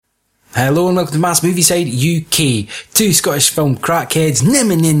Hello and welcome to Mass Movie Side UK. Two Scottish film crackheads.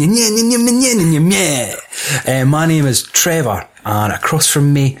 My name is Trevor, and across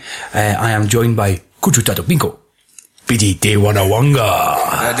from me, I am joined by Kuchu Tato Binko. Bidi De Wanawanga.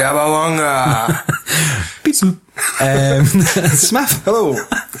 Smith. Hello.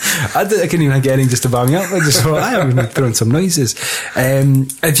 I couldn't even get anything just to bang me up. I just thought, I'm going to throw in some noises.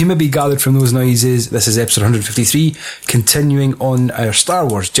 If you maybe gathered from those noises, this is episode 153, continuing on our Star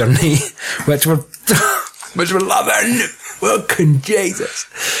Wars journey, which we're loving. Welcome, Jesus.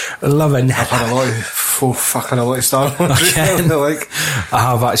 Loving. I've had a lot of Star Wars. I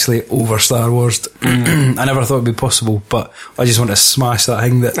have actually over Star Wars. I never thought it'd be possible, but I just want to smash that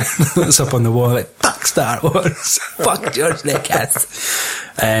thing that's up on the wall, like, fuck Star Wars, fuck George Lucas.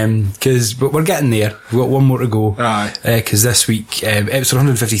 Cause we're getting there. We've got one more to go. Aye. Cause this week, episode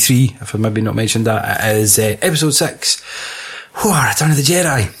 153, if I maybe not mentioned that, is episode 6. Return of the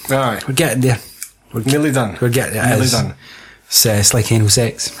Jedi. Aye. We're getting there. We're nearly done. We're getting there. Nearly done. It's like anal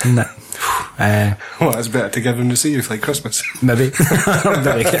sex, isn't it? Well, it's better to give them to see you like Christmas. Maybe.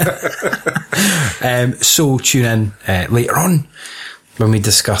 So tune in later on when we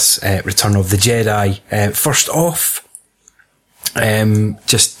discuss Return of the Jedi. First off,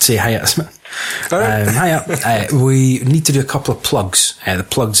 just say hi at Smith. Hiya. We need to do a couple of plugs. The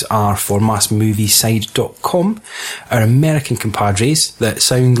plugs are for massmovieside.com, our American compadres that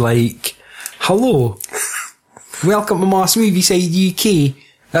sound like, hello, welcome to Mass Movie Side UK.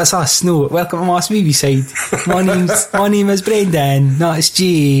 That's us, no, welcome to Mass Movie Side. My name is Brendan, that's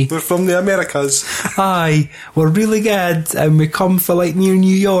Jay. We're from the Americas. Aye, we're really good, and we come from like near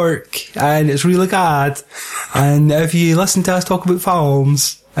New York, and it's really good. And if you listen to us talk about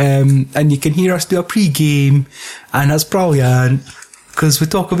films, and you can hear us do a pre-game, and that's brilliant, because we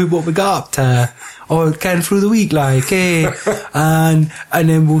talk about what we got up to, or kind of through the week, like, and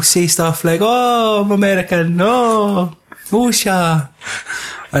then we'll say stuff like, oh, I'm American, oh, sure.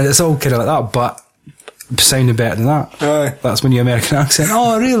 And it's all kind of like that, but sounding better than that. Aye. That's my new American accent.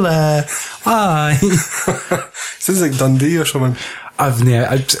 Oh, really? Aye. Sounds like Dundee or something. I've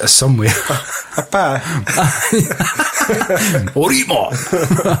never, somewhere. Orimo.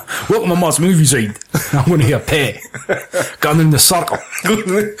 Welcome to Mass Movie Side. I'm going to hear pay. Going in the circle. Going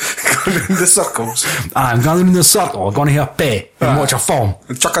in the circles. I'm going in the circle. I'm going to hear pay and watch a film.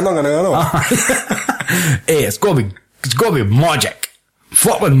 Hey, it's going to be magic.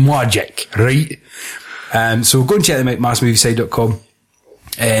 Flipping magic, right? So go and check them out, massmovieside.com.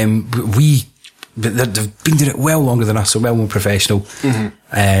 They've been doing it well longer than us, so well more professional.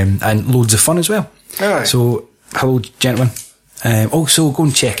 And loads of fun as well. Aye. So, hello, gentlemen. Also, go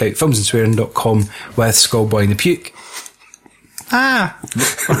and check out filmsandswearing.com with Skullboy and the Puke.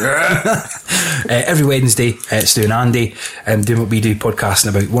 Every Wednesday, Stu and Andy doing what we do, podcasting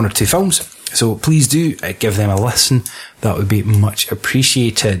about one or two films. So please do give them a listen. That would be much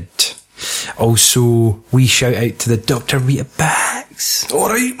appreciated. Also, we shout out to the Dr. Rita Bags.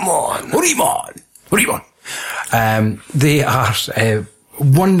 Alright, man. They are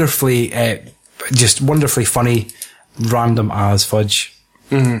just wonderfully funny, random as fudge.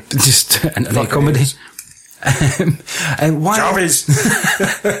 Just internet comedy. And why? Jarvis.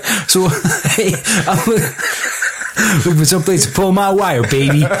 So, hey, I'm looking for some place to pull my wire,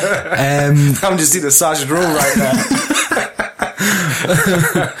 baby. I'm just eating a sausage roll right now.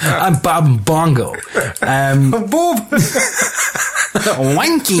 I'm Bob and Bongo. Bob.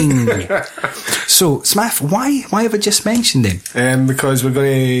 Wanking. So, Smith, why have I just mentioned them? Because we're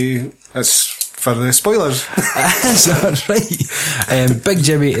going to... That's for the spoilers. Is that right? Big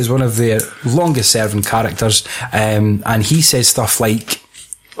Jimmy is one of their longest serving characters, and he says stuff like,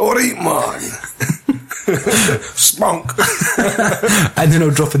 alright, man. Spunk. and then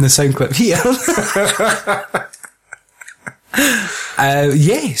I'll drop in the sound clip here.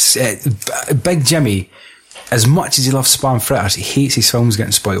 Yes, Big Jimmy, as much as he loves spam fritters, he hates his films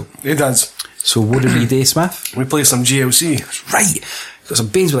getting spoiled. He does. So what did we do, Smith? We play some GLC. Right. Got some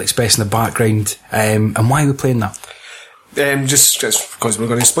Bainesville Express in the background. And why are we playing that? Just because we're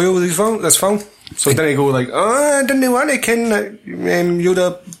going to spoil this film. So then he go like, I didn't want to ken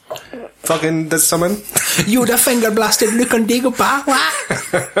Yoda fucking did something. Yoda finger blasted Luke and Dago back.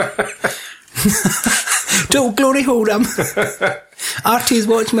 Don't glory hold him. RT's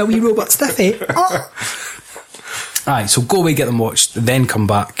watching my wee robot Stiffy. Oh. Aye, so go away, get them watched, then come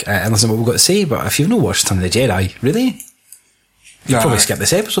back and listen to what we've got to say. But if you've not watched Return of the Jedi, really? You'd probably skip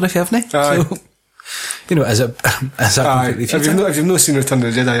this episode if you haven't. Aye. So, you know, is that completely futile? If you've not seen Return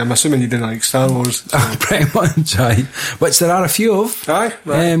of the Jedi, I'm assuming you didn't like Star Wars. So. Pretty much, aye. Which there are a few of. Aye.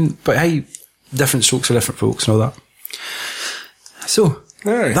 Right. But hey, different strokes for different folks and all that. So,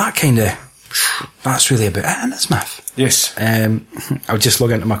 Aye. That's really about it, isn't it, Smith? Yes. I'll just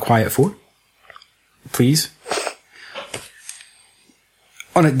log into my quiet phone, please.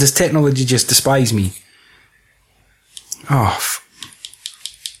 On it, does technology just despise me? Oh,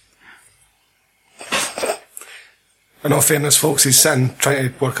 In all fairness, folks, he's sitting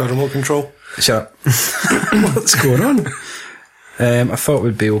trying to work a remote control. shut up. What's going on? I thought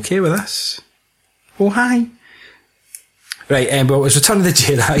we'd be okay with this. Oh, hi. Right, well, it was Return of the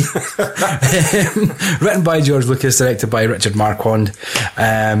Jedi. Written by George Lucas, directed by Richard Marquand.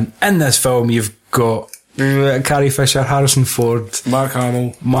 In this film, you've got Carrie Fisher, Harrison Ford, Mark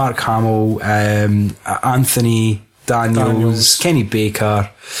Hamill, Anthony Daniels, Kenny Baker,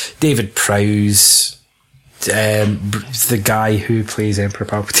 David Prowse, the guy who plays Emperor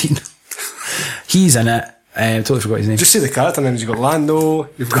Palpatine. He's in it. Totally forgot his name. Just see the character names. You've got Lando,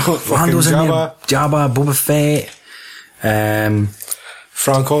 you've got fucking Lando's in Jabba. there. Jabba, Boba Fett.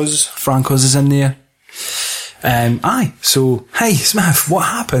 Franco's is in there. So, hey, Smith, what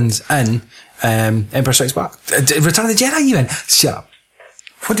happens in Empire Strikes Back? Return of the Jedi, even? Shut up.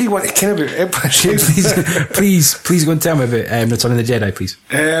 What do you want to care about Empire Strikes Back? please go and tell me about Return of the Jedi, please.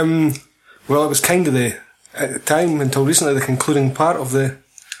 Well, it was kind of at the time, until recently, the concluding part of the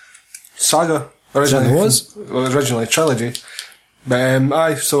saga. Originally trilogy.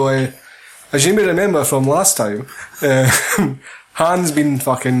 But, so, as you may remember from last time, Han's been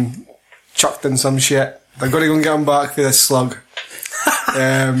fucking chucked in some shit. They're going to go and get him back for this slug.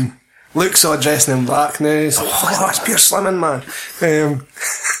 Luke's all dressed in black now. He's like, oh, that's pure slimming, man.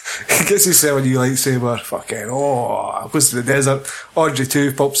 He gets himself a new lightsaber. Fucking, goes to the desert. Audrey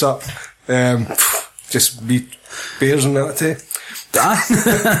 2 pops up. Just beat bears and that too.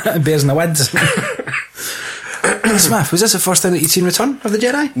 Bears in the woods. Smith, was this the first time that you'd seen Return of the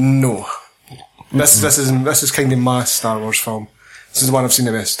Jedi? No. This is kind of my Star Wars film. This is the one I've seen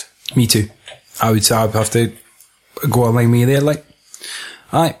the best. Me too. I would say I'd have to go along with you there, like.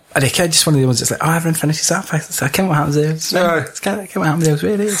 I reckon just one of the ones that's like, everyone finishes that. I can't what happens there. It's fine. It's can't what happens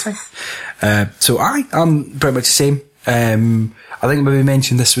elsewhere. It's fine. So I'm pretty much the same. I think maybe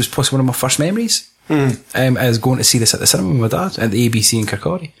mentioned this was possibly one of my first memories. I was going to see this at the cinema with my dad at the ABC in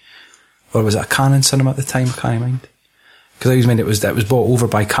Kirkcaldy, or was it a Canon cinema at the time? I can't mind, because I always meant it was bought over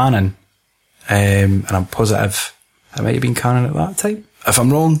by Canon, and I'm positive it might have been Canon at that time. If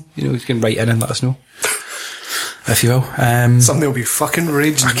I'm wrong, you can write in and let us know, if you will. Somebody will be fucking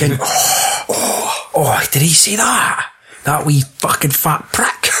raging. Did he say that? That wee fucking fat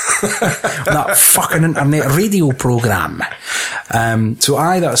prick. That fucking internet radio programme. So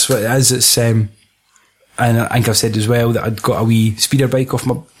that's what it is. It's, and I think I've said as well that I'd got a wee speeder bike off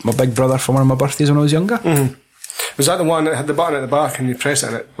my big brother for one of my birthdays when I was younger. Mm-hmm. Was that the one that had the button at the back and you press it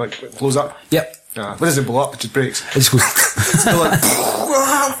and it blows up? Yep. What does it blow up? It just breaks. It just goes. It's like,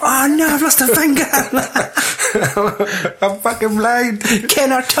 oh no, I've lost a finger. I'm fucking blind.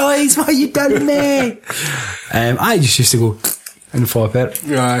 Kenner Toys, what you done me? I just used to go and fall apart.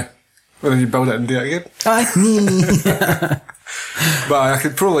 Aye. Well, then you build it and do it again. Aye. But I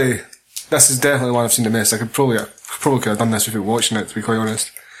could probably. This is definitely one I've seen the best. I probably could have done this without watching it, to be quite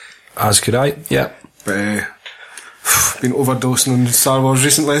honest. As could I, yeah. But been overdosing on Star Wars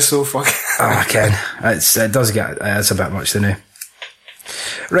recently, so fuck. I can. It does get. It's a bit much to know.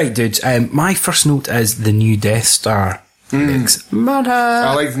 Right, dudes. My first note is the new Death Star. Looks murder.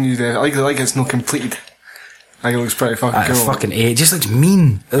 I like the new Death. I like it's not completed. I think it looks pretty fucking cool. Fucking A. It just looks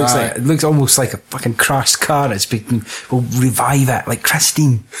mean. It looks almost like a fucking crashed car. We'll revive it like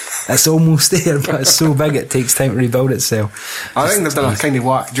Christine. It's almost there, but it's so big it takes time to rebuild itself. I think they've done a kind of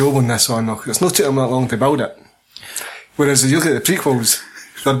whack job on this one though. It's not taken them that long to build it. Whereas if you look at the prequels,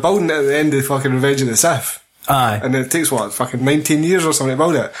 they're building it at the end of fucking Revenge of the Sith. Aye. And it takes fucking 19 years or something to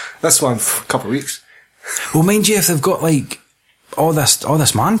build it. This one, a couple of weeks. Well, mind you, if they've got like all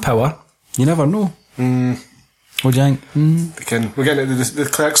this manpower, you never know. What do you think? We're getting into the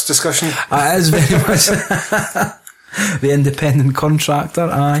clerks discussion. It is very much the independent contractor.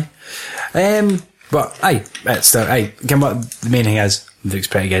 Aye. But aye, it's still aye. Again, what the main thing is, it looks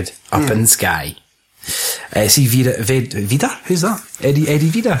pretty good. Up in the sky. See Vida? Who's that? Eddie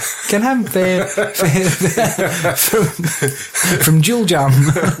Vida. Can him from Jewel Jam.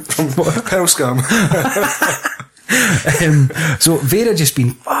 From Pearl Scum. So Vader just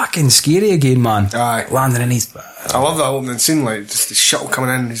been fucking scary again, man. Aye. Landing in his. I love that opening scene, like just the shuttle coming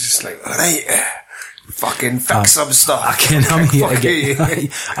in. He's just like, right, fucking fix some stuff.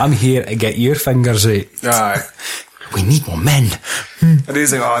 I'm here to get your fingers out. Aye. We need more men. And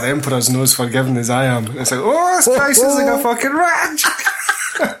he's like, the Emperor's no as forgiving as I am. And it's like, this guy sounds like a fucking ranch.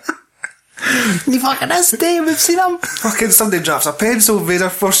 You fucking is, Dave. We've seen him. Fucking somebody drops a pencil, Vader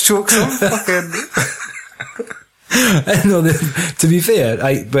first chokes him. Fucking. No, to be fair,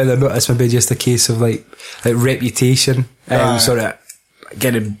 whether or not it's maybe just a case of like reputation, sort of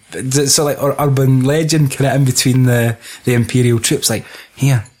getting sort of like urban legend kind of in between the Imperial troops. Like,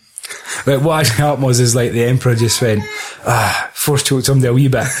 here. Like, what actually happened was like the Emperor just went, force choked somebody a wee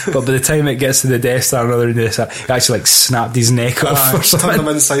bit, but by the time it gets to the Death Star and other Death Star, he actually like snapped his neck off or something. Turned him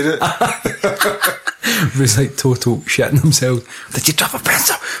inside it. It was like total shitting himself. Did you drop a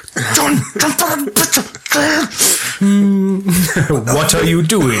pencil? Don't drop a pencil. What are you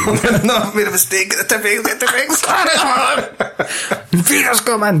doing? No, I made a mistake. The tipping. Vader's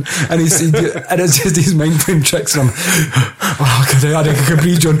coming. And it's just these mind playing tricks and I'm, oh God, I think I can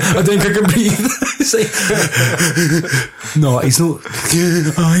breathe, John. I think I can breathe. It's like, no, he's not.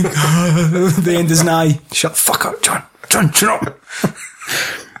 The end is nigh. Shut the fuck up, John. John, shut up.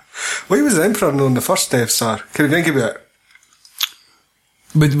 Why was the Emperor known the first Death Star? Can you think about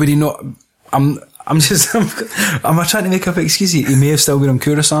it? Would he not? I'm trying to make up excuses. He may have still been on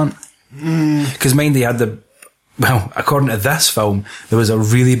Coruscant. Because mind they had according to this film, there was a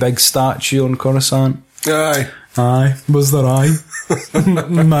really big statue on Coruscant. Aye. Was there aye?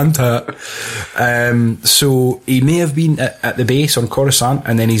 Man tat. So he may have been at the base on Coruscant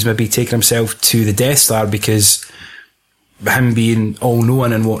and then he's maybe taken himself to the Death Star because him being all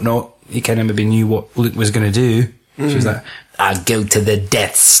knowing and whatnot, he kind of maybe knew what Luke was going to do. She was like, I'll go to the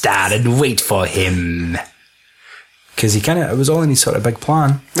Death Star and wait for him. Because it was all in his sort of big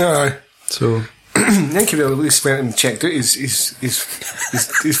plan. Aye. So I think he at least went and checked out his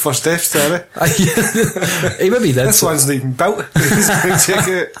first Death Star. He maybe did. This one's not even built. He's going to check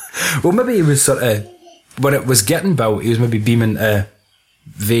it. Well, maybe he was sort of, when it was getting built, he was maybe beaming to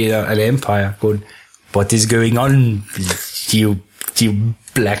Vader and Empire, going, what is going on, you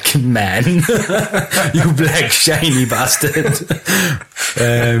black man? You black shiny bastard.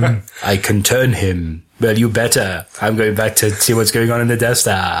 I can turn him. Well, you better. I'm going back to see what's going on in the Death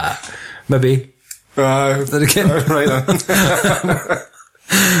Star. Maybe. That again. Right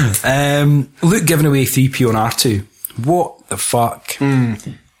on. Luke giving away 3PO and R2. What the fuck?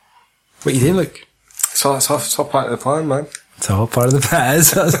 What are you doing, Luke? It's all part of the plan, man. It's all part of the plan.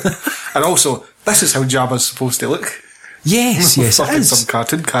 And also, this is how Jabba's supposed to look. Yes, it is. Some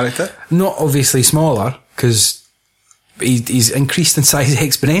cartoon character. Not obviously smaller, because he's increased in size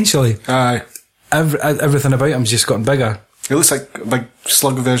exponentially. Aye. Everything about him's just gotten bigger. He looks like a big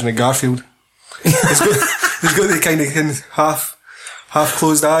slug version of Garfield. he's got the kind of half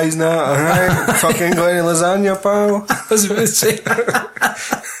closed eyes now. Alright, fucking got any lasagna, pal? I was about to say.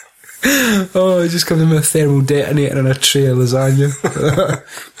 Oh, he just comes in with a thermal detonator and a tray of lasagna.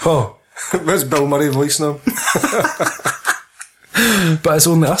 Oh. Where's Bill Murray voice now? But it's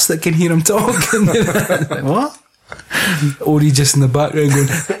only us that can hear him talk. Like, what? Or he just in the background going,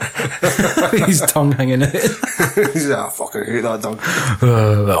 his tongue hanging out. He's like, I fucking hate that dog.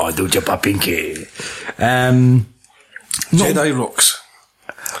 Oh, don't you, Pinky? Jedi rocks.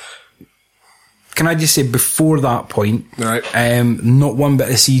 Can I just say, before that point, right. Not one bit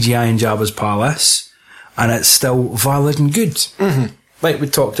of CGI in Jabba's palace, and it's still valid and good. Mm-hmm. Like we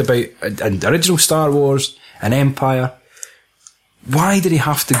talked about in the original Star Wars and Empire. Why did he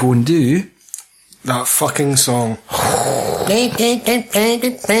have to go and do that fucking song?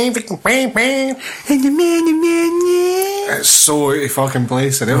 It's so out of fucking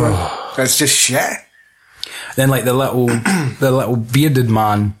place, and it's just shit. Then, like the little bearded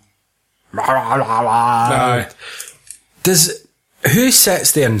man. Aye. Who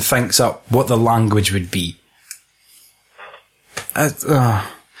sits there and thinks up what the language would be?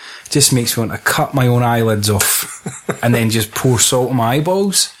 Just makes me want to cut my own eyelids off and then just pour salt on my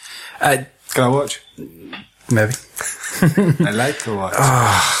eyeballs. Can I watch? Maybe. I like to watch.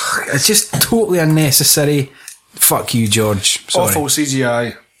 It's just totally unnecessary. Fuck you, George. Sorry. Awful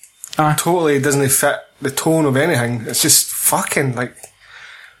CGI. Totally doesn't fit the tone of anything. It's just fucking like,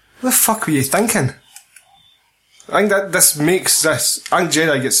 what the fuck were you thinking? I think that this makes this. I think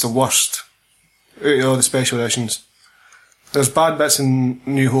Jedi gets the worst out of all the special editions. There's bad bits in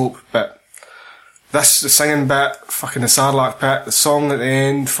New Hope, but the singing bit, fucking the Sarlacc pit, the song at the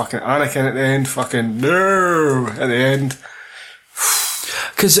end, fucking Anakin at the end, fucking no at the end.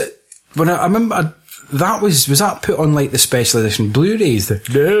 Because when I remember that was that put on like the special edition Blu-rays?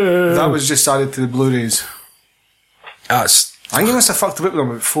 That was just added to the Blu-rays. I think he must have fucked about with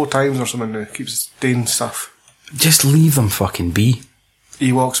them about 4 times or something now. Keeps doing stuff. Just leave them fucking be.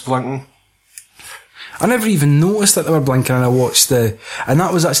 Ewoks blinking. I never even noticed that they were blinking, and I watched and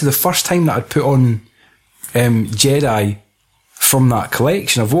that was actually the first time that I'd put on Jedi from that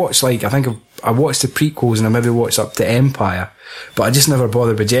collection. I've watched, like, I watched the prequels and I maybe watched up to Empire, but I just never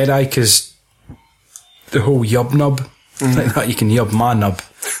bothered with Jedi because the whole yub nub, like that, you can yub my nub.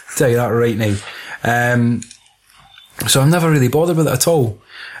 Tell you that right now. So I'm never really bothered with it at all.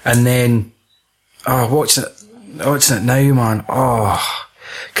 And then, watching it now, man.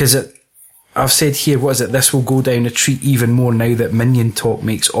 Because I've said here, what is it? This will go down a treat even more now that Minion talk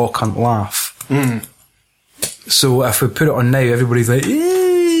makes all cunt laugh. So if we put it on now, everybody's like,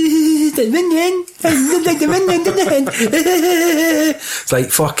 the Minion, the Minion. It's like,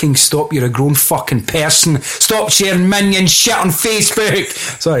 fucking stop, you're a grown fucking person. Stop sharing Minion shit on Facebook.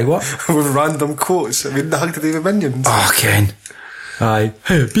 Sorry, what? With random quotes. I mean, nothing to do with Minions. Oh, Ken. Aye.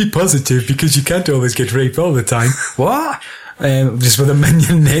 Hey, be positive because you can't always get raped all the time. What? Just with a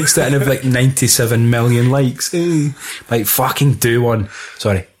Minion next to it and have like 97 million likes. Like, fucking do one.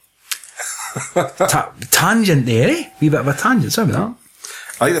 Sorry. Tangent there, eh? Wee bit of a tangent, sorry about that.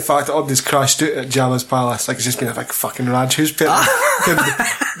 I like the fact that Obdi's crashed out at Jabba's palace, like it's just been a big fucking Raj house party.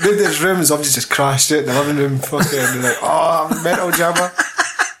 Moved his room, and Obdi's just crashed out in the living room, fucking, and like, oh, mental Jabba.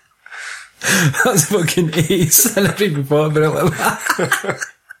 That's fucking ace. I never even thought about it like that.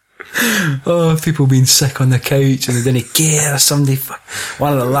 Oh, people being sick on the couch and they didn't care. Somebody,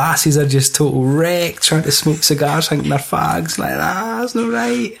 one of the lassies are just total wreck trying to smoke cigars, thinking they're fags. Like, that's not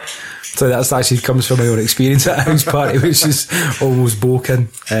right. So that's actually comes from my own experience at a house party, which is almost broken,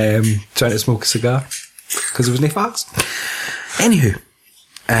 trying to smoke a cigar because there was no fags. Anywho,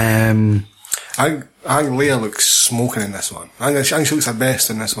 I think Leia looks smoking in this one. I think she looks her best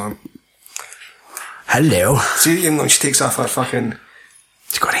in this one. Hello. See, even when she takes off her fucking...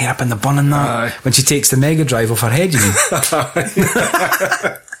 She's got her hair up in the bun and that. When she takes the Mega Drive off her head, you mean? That's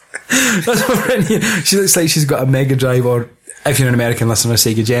what written here. She looks like she's got a Mega Drive, or if you're an American listener,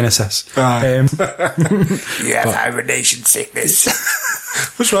 Sega Genesis. You have hibernation sickness.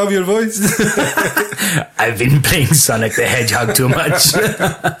 What's wrong with your voice? I've been playing Sonic the Hedgehog too much.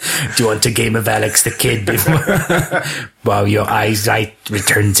 Do you want a game of Alex the Kid before? Wow, your eyesight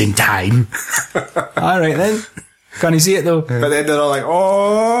returns in time. Alright then. Can't you see it though? But then they're all like,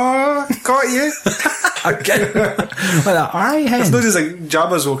 oh, got you. Again. Like, alright, hen. It's not just like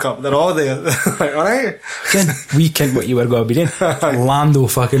Jabba's woke up, they're all there. Like, alright. Again, we kent what you were going to be doing. Lando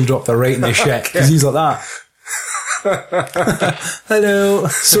fucking dropped her right in the shit, because he's like that. Hello,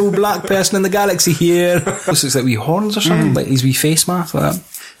 sole black person in the galaxy here. This looks like wee horns or something, like his wee face mask like that.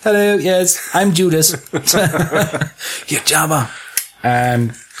 Hello, yes, I'm Judas. You're Jabba.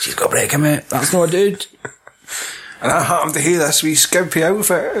 She's got a break him out. That's not a dude. And I happen to hear this wee skimpy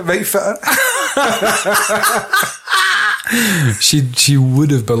outfit. It might fit her. She would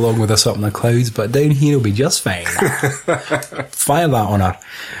have belonged with us up in the clouds, but down here will be just fine. Fire that on her.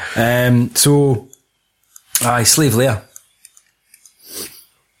 So, Slave Leia.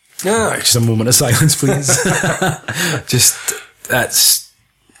 Yeah. Just a moment of silence, please. Just, that's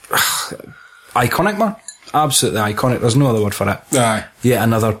iconic, man. Absolutely iconic. There's no other word for it. Aye. Yet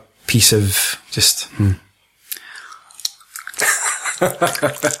another piece of just...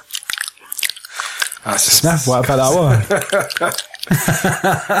 Smith, what about that one?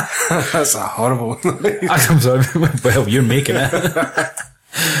 That's a horrible one. I'm sorry. Well, you're making it.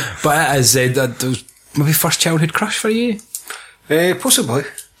 But it is maybe first childhood crush for you? Possibly. I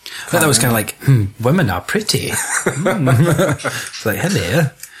thought that was kind of like, women are pretty. It's like, hello.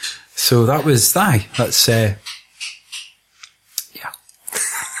 So that was, that's, yeah.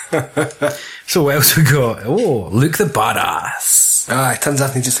 So what else we got? Oh, Luke the Badass. Turns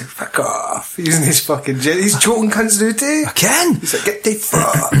out he's just like, fuck off. Using his fucking jet. He's joking cunts do too. Again? He's like, get the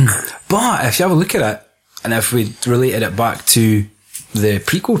fuck. But if you have a look at it, and if we related it back to the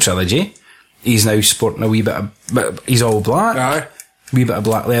prequel trilogy, he's now sporting a wee bit of, he's all black. Aye. Wee bit of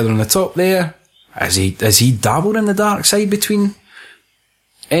black leather on the top there. Has he dabbled in the dark side between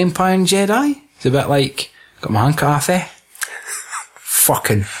Empire and Jedi? It's a bit like, got my handcuff,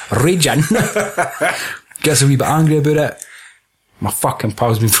 fucking raging. Gets a wee bit angry about it. My fucking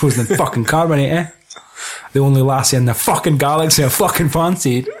pal's been frozen in fucking carbonate, The only lassie in the fucking galaxy I fucking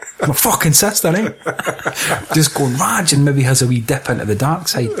fancied. My fucking sister, Just going rage and maybe has a wee dip into the dark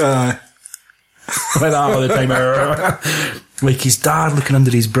side. Like that all the time. Like his dad looking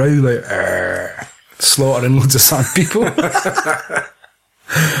under his brow, like, slaughtering loads of sand people.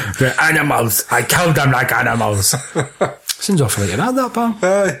 The animals, I killed them like animals. Seems awful like that, pal.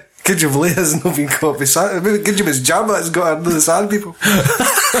 Gidjib Leia's not been caught by sand. Maybe Gidjib is Jabba has got under the sand people.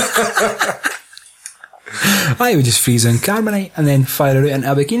 I would just freeze in carbonite and then fire her out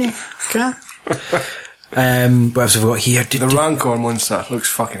into a bikini. Okay. What else have we got here? The Rancor monster looks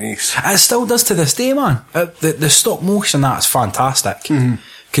fucking ace. It still does to this day, man. The stop motion that's fantastic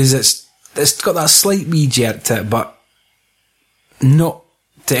because it's got that slight wee jerk to it, but not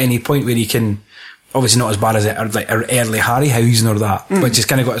to any point where you can. Obviously, not as bad as like early Harryhausen or that, which has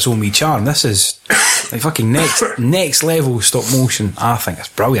kind of got its own wee charm. This is like fucking next level stop motion. I think it's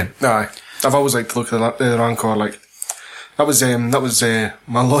brilliant. Aye, I've always liked to look at the Rancor. Like that was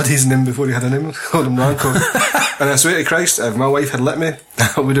my laddie's name before he had a name. I called him Rancor, and I swear to Christ, if my wife had let me,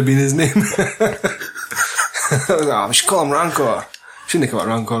 that would have been his name. We should call him Rancor. Shouldn't think what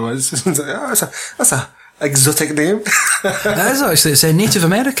Rancor was. That's a exotic name. That is actually, it's a Native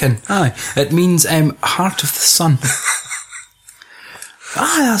American. Aye. It means heart of the sun.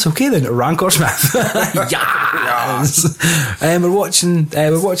 That's okay then. Rancor Smith. Yes. We're watching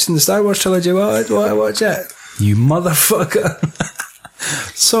the Star Wars trilogy. Watch it. You motherfucker.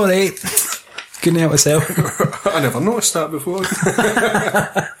 Sorry. Couldn't help myself. I never noticed that before.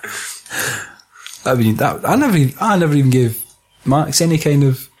 I never even gave Max any kind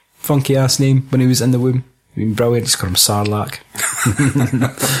of funky ass name when he was in the womb. I mean, brilliant. Just called him Sarlacc.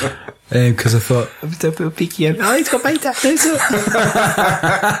 Because I thought, I'm a bit peaky. He's got bite that.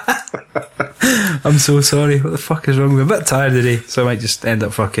 I'm so sorry. What the fuck is wrong with me? I'm a bit tired today, so I might just end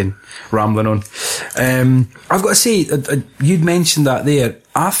up fucking rambling on. I've got to say, you'd mentioned that there.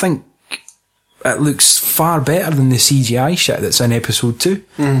 I think it looks far better than the CGI shit that's in episode 2.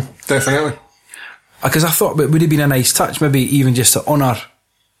 Definitely. Because I thought it would have been a nice touch, maybe even just to honour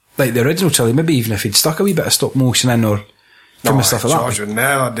like the original trilogy, maybe even if he'd stuck a wee bit of stop motion in or stuff like that. George would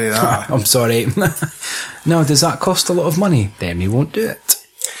never do that. I'm sorry. No, does that cost a lot of money? Then we won't do it.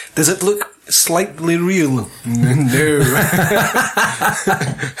 Does it look slightly real? No.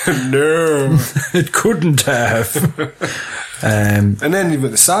 No. It couldn't have. And then you've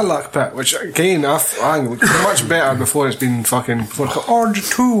got the Sarlacc pit, which again, I think looks much better before it's been fucking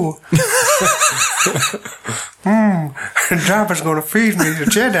R2. Jabba's gonna feed me the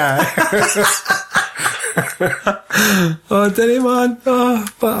Jedi. Oh, did he, man?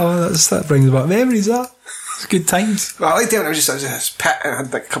 That brings back memories, that. It's good times. Well, I liked it when it was just this pit and it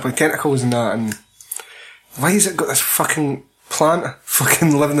had like a couple of tentacles and that, and why has it got this fucking plant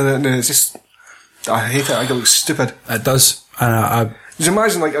fucking living in it, and it's just, I hate it. I think it looks stupid. It does. And just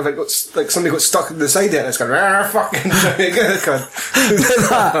imagine like if it got like somebody got stuck in the side of it and it's going fucking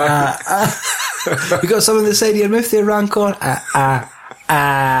you got something on the side of your mouth there, Rancor?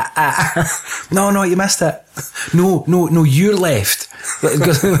 No, you missed it. No, you're left.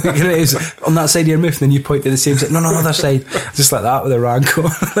 On that side of your mouth, and then you point to the same side. No, other side. Just like that with a Rancor.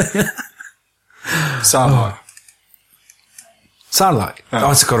 Sarlacc. Sarlacc. I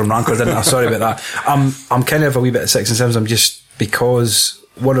was to call him Rancor, didn't I? Sorry about that. I'm kind of a wee bit of six and sevens. I'm just, because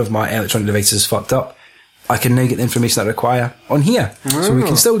one of my electronic devices is fucked up, I can now get the information that I require on here. So we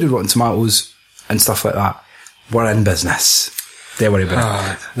can still do Rotten Tomatoes and stuff like that. We're in business. Don't worry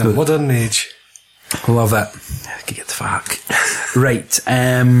about it. The modern age. Love it. Get the fuck. Right.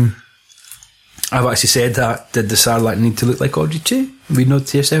 I've actually said that. Did the Sarlacc need to look like Audrey 2? Read note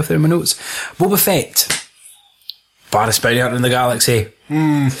to yourself there in my notes. Boba Fett. Baddest bounty hunter in the galaxy.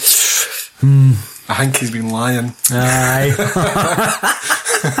 I think he's been lying. Aye.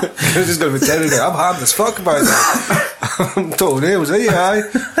 He's just going to be telling you, I'm hard as fuck about that. I'm total nails, are you?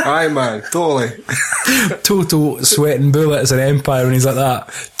 Aye, man, totally. Total sweating bullets in Empire when he's like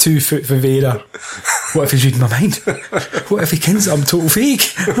that. 2 foot for Vader. What if he's reading my mind? What if he kins I'm total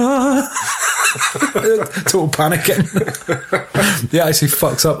fake? Total panicking. He actually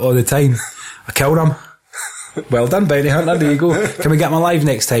fucks up all the time. I killed him. Well done, bounty hunter. There you go. Can we get him alive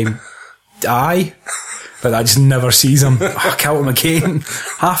next time? Aye. But I just never sees him. I killed him again.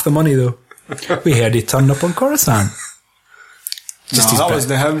 Half the money though. We heard he turned up on Coruscant. Just that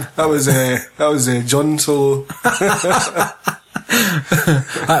wasn't him. That was John Solo.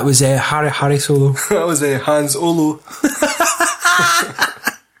 That was Harry Solo. That was Hans Olo.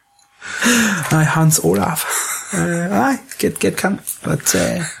 Aye, Hans Olaf. Aye, good cunt. But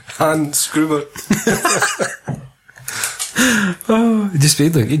Hans Gruber.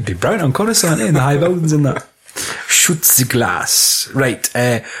 He'd be brown on Coruscant, in the high buildings and that. Shoots the glass. Right,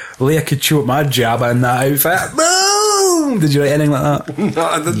 Leia could show up my Jabba in that outfit. Boom! Did you write anything like that? No,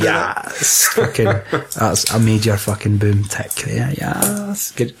 I didn't. Yes. That's a major fucking boom tick there.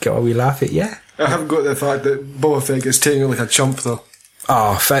 Yes. Get a wee laugh at you. I haven't got the fact that Boba Fett gets taken like a chump though.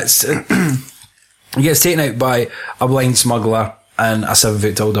 Oh, Fitz. He gets taken out by a blind smuggler and a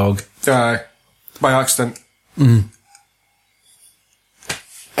 7-foot tall dog. Aye. By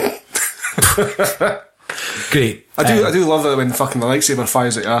Great. I do love that when fucking the lightsaber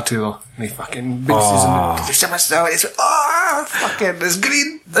fires at R2 though, and he fucking it's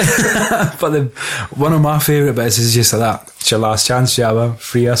green. But one of my favourite bits is just like that. It's your last chance, Jabba.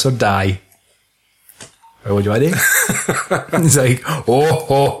 Free us or die. Well, what do I do? He's like,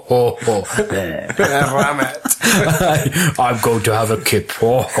 oh. Ram it. I'm going to have a kip.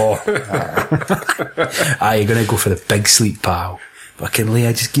 You're going to go for the big sleep, pal. Fucking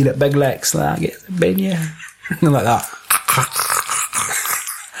Leia, just get it big legs like that. Get the bin, yeah. Like that.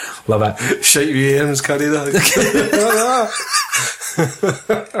 Love it. Shite your arms, carry that.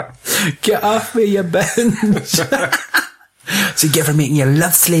 Get off me, you binge. So you get for making you a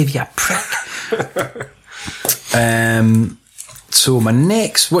love slave, you prick. So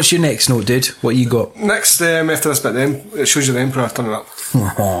what's your next note, dude? What you got? Next, after this bit, it shows you the Emperor turning up.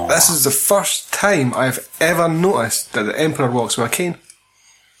 This is the first time I've ever noticed that the Emperor walks with a cane.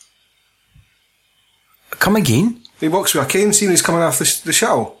 Come again? He walks with a cane, seeing he's coming off the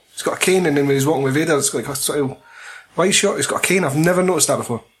shuttle. He's got a cane, and then when he's walking with Vader, it's got like a sort of white shirt. He's got a cane. I've never noticed that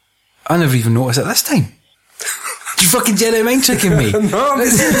before. I never even noticed it this time. You fucking Jedi mind tricking me? No,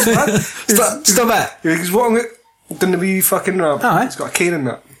 Stop it. He's walking it down the wee fucking ramp. Aye. He's got a cane in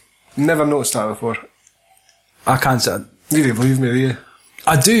that. Never noticed that before. I can't say. You don't believe me, do you?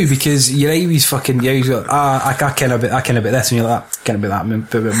 I do, because you're always fucking, he's like, I ken about this, and you're like, I ken about that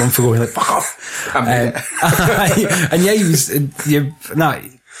about a month ago, and you're like, fuck off. And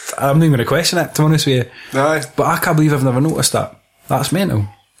I'm not even going to question it, to be honest with you. Aye. But I can't believe I've never noticed that. That's mental.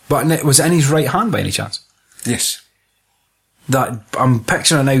 But was it in his right hand by any chance? Yes. That I'm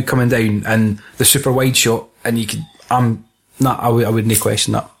picturing it now coming down, and the super wide shot, and you could, I wouldn't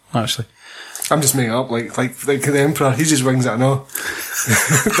question that, actually. I'm just making it up, like the Emperor, he just wings it, I know.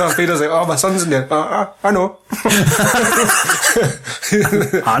 Darth Vader's like, oh, my son's in there. I know.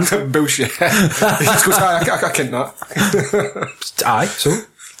 And? Bullshit. He just goes, I can't that. Aye, so?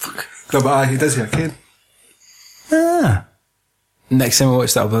 Fuck. No, but he does have a cane. Ah. Next time I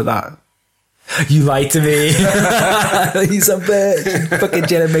watch that, about that. You lied to me. He's a bitch. Fucking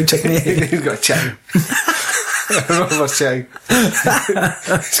Jedi mind trick me. He's got a chat. I don't know if I was chatting.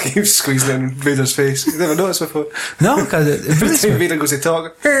 Just keeps squeezing it in Vader's face. You've never noticed before. No, because every time Vader goes to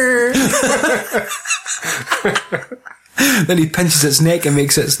talk. Then he pinches its neck and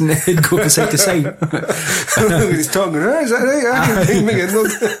makes its head go from side to side. He's talking, is that right? I can make it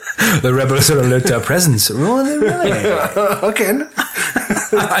look. The rebels are allowed to a presence. Oh, they're really? Okay.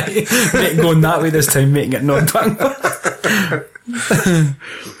 Going that way this time, making it non-tongue.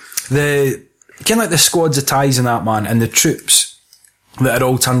 Kind of like the squads of ties in that, man, and the troops that had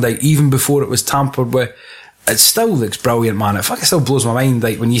all turned out even before it was tampered with. It still looks brilliant, man. It fucking still blows my mind,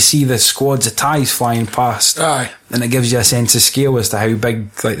 like when you see the squads of ties flying past. Aye. And it gives you a sense of scale as to how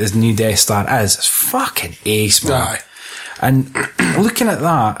big like this new Death Star is. It's fucking ace, man. Aye. And looking at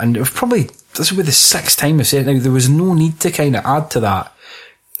that, and it was probably, this will be the 6th time I've said it now, there was no need to kind of add to that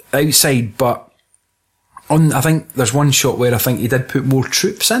outside, but I think there's one shot where I think he did put more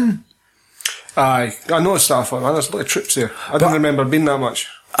troops in. Aye, I noticed that. I thought, man, there's a lot of troops there. I don't remember being that much.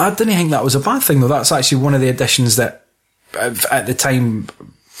 I didn't think that was a bad thing, though. That's actually one of the additions that, at the time,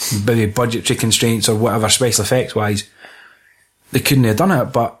 maybe budgetary constraints or whatever, special effects wise, they couldn't have done it.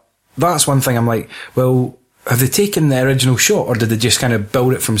 But that's one thing I'm like, well, have they taken the original shot, or did they just kind of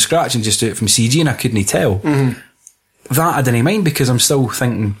build it from scratch and just do it from CG? And I couldn't tell. Mm-hmm. That I didn't mind, because I'm still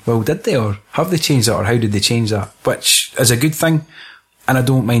thinking, well, did they, or have they changed that, or how did they change that? Which is a good thing. And I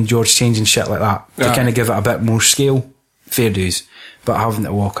don't mind George changing shit like that to kind of give it a bit more scale. Fair dues. But having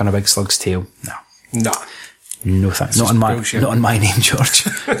to walk on a big slug's tail, no. No thanks. Not on my name, George.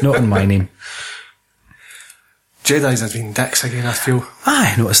 Not on my name. Jedi's have been dicks again, I feel.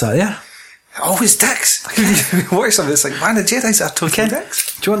 I noticed that, yeah. Always dicks. Watch something, it's like, man, the Jedi's are totally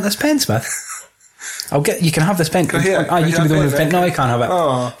dicks. Do you want this pen, Smith? You can have this pen. You can be the one with the pen. No, I can't have it.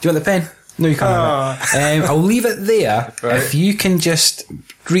 Oh. Do you want the pen? No, you can't have it. I'll leave it there. Right. If you can just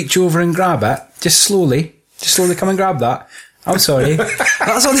reach over and grab it, just slowly come and grab that. I'm sorry.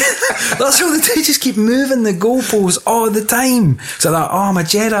 That's all they do. Just keep moving the goalposts all the time. So that, I'm a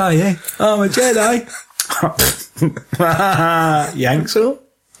Jedi, eh? I'm a Jedi. Yank so?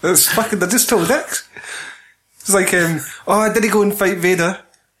 It's fucking, they're just total dicks. It's like, did he go and fight Vader?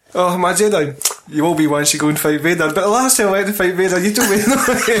 Oh, my Jedi. You will be once you go and fight Vader. But the last time I went to fight Vader, you told me no.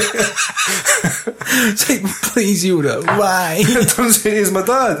 It's like, please, Yoda, why? It turns out he's my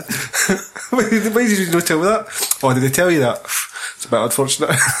dad. Why did you not tell me that? Oh, did they tell you that? It's a bit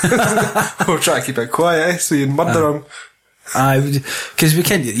unfortunate. We'll try to keep it quiet, so you'd murder him. Because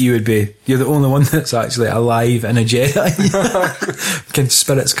you're the only one that's actually alive and a Jedi.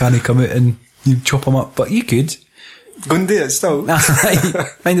 Spirits can't come out and You'd chop them up, but you could. Go and do it still.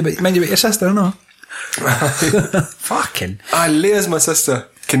 mind about your sister, no? Fucking. Leia's my sister.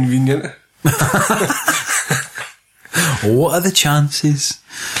 Convenient. What are the chances?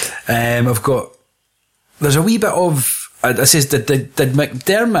 There's a wee bit of. It says, did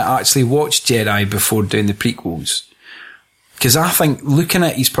McDermott actually watch Jedi before doing the prequels? Because I think looking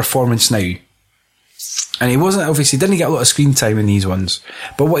at his performance now, and he didn't get a lot of screen time in these ones,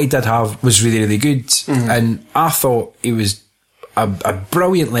 but what he did have was really, really good. Mm-hmm. And I thought he was a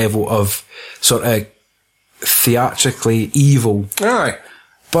brilliant level of sort of theatrically evil. Aye.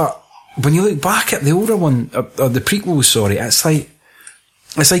 But when you look back at the older one, or the prequels, sorry, it's like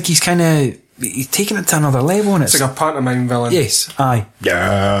he's taking it to another level, and it's like a pantomime villain. Yes, aye.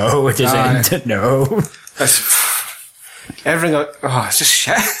 No, it isn't. No. Everything, it's just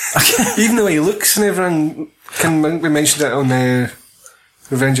shit. Even the way he looks and everything, we mentioned it on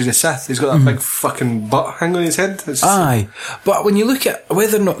Revenge of the Sith, he's got that big fucking butt hanging on his head. Aye. But when you look at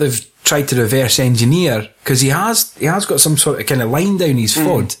whether or not they've tried to reverse engineer, because he has got some sort of kind of line down his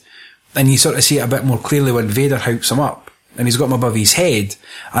fod, and you sort of see it a bit more clearly when Vader hypes him up, and he's got him above his head,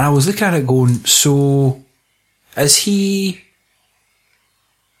 and I was looking at it going, so is he...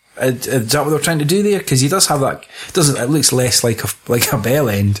 Is that what they're trying to do there? Because he does have that. It looks less like a bell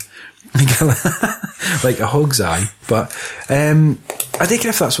end, like a hog's eye. But I don't care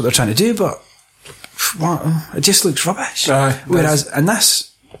if that's what they're trying to do. But it just looks rubbish. Whereas in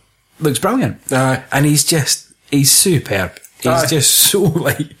this looks brilliant. And he's superb. He's just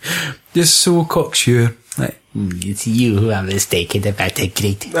so cocksure. Like, it's you who have mistaken about a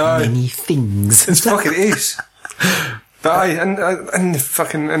great many things. It's fucking ace. But and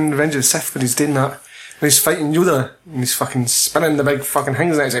fucking in Revenge of the Sith when he's doing that, when he's fighting Yoda and he's fucking spinning the big fucking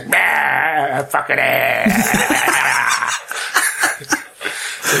things and he's like, fucking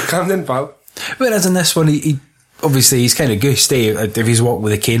so calm down, pal. Whereas in this one, he obviously he's kind of gusty if he's walking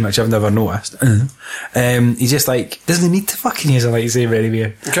with a cane, which I've never noticed. He's just like, doesn't need to fucking use a lightsaber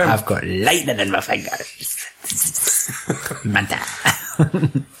anywhere. Okay. I've got lightning in my fingers. Manta.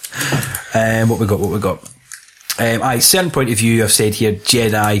 What we got? Certain point of view, I've said here,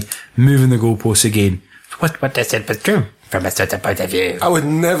 Jedi moving the goalposts again. What I said was true from a certain point of view. I would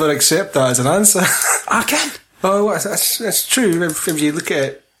never accept that as an answer. I can. Oh, that's true if you look at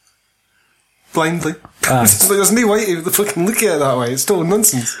it blindly. There's no way to fucking look at it that way. It's total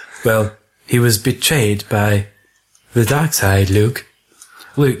nonsense. Well, he was betrayed by the dark side, Luke.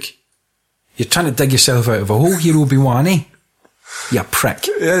 Luke, you're trying to dig yourself out of a hole here, Obi-Wan, eh? You prick.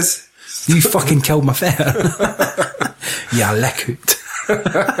 Yes. You fucking killed my fare. You lickhoot.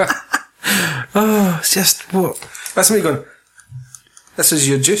 It's just what? That's me going, this is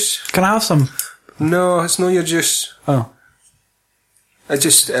your juice. Can I have some? No, it's not your juice. Oh. I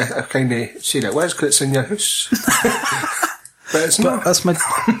kind of say that words because it's in your house. But it's not. Is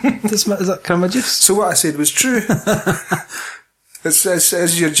that kind of my juice? So what I said was true.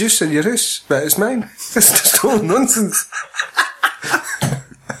 It's your juice in your house, but it's mine. It's just total nonsense.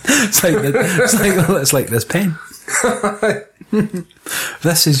 It's like this pen.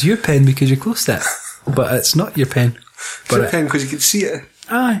 This is your pen because you closed it, but it's not your pen. It's your pen because you can see it.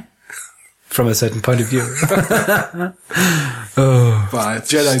 Aye. From a certain point of view. But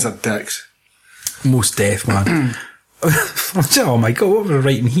Jedi's are dicks. Most deaf, man. Oh my god, what we're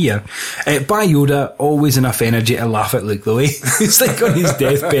writing here. By Yoda, always enough energy to laugh at Luke, though, eh? He's like on his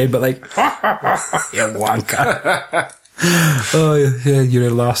deathbed, but like, you wanker. Oh, yeah, you're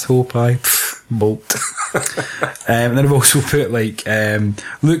your last hope, aye. Bolt. And then I've also put, like,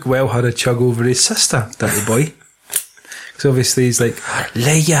 Luke well had a chug over his sister, dirty boy. Because obviously he's like,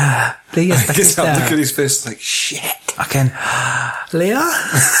 Leia. I guess I'll look at his face like, shit. I can, Leia?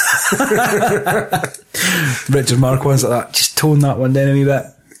 Richard Marquand's like that. Just tone that one down a wee bit.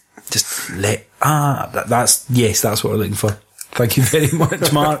 Just that's what we're looking for. Thank you very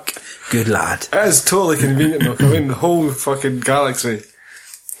much, Mark. Good lad. It is totally convenient though. I mean, the whole fucking galaxy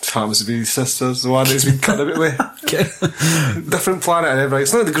just happens to be his sister's the one that's been cut a bit with. Okay. Different planet and everything.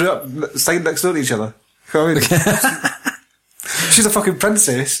 It's not like they grew up side next door to each other. You know what I mean? She's a fucking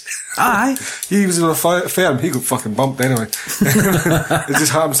princess. Aye. He was in a firm. He got fucking bumped anyway. It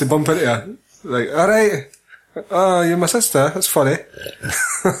just happens to bump into her. Like, alright. Oh, you're my sister. That's funny.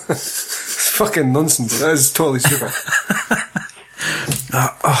 It's fucking nonsense. That is totally stupid.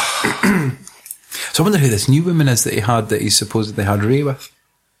 So I wonder who this new woman is that he supposedly had Rey with.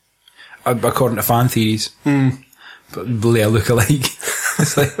 According to fan theories. But Leia look-alike.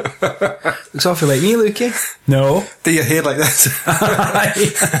 It's like, looks awfully like me, Lukey. No. Do your hair like this?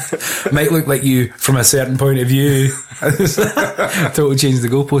 Might look like you from a certain point of view. Totally change the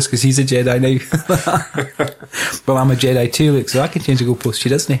goalpost because he's a Jedi now. Well, I'm a Jedi too, Luke, so I can change the goalpost. She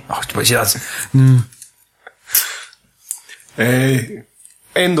doesn't. Oh, but she does.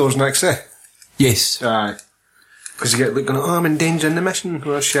 Endor's next, eh? Yes. Aye. Because you get Luke going, oh, I'm in danger in the mission.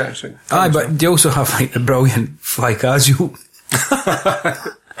 Oh, shit. Aye, but they also have like the brilliant fly casual.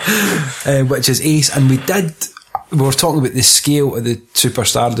 Which is ace. And we were talking about the scale of the Super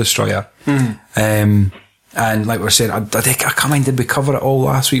Star Destroyer. And like we were saying, I can't mind, did we cover it all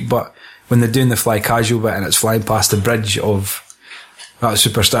last week? But when they're doing the fly casual bit and it's flying past the bridge of that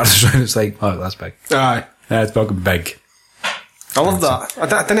Super Star Destroyer, it's like, oh, that's big. Aye. Yeah, it's fucking big. I love that. I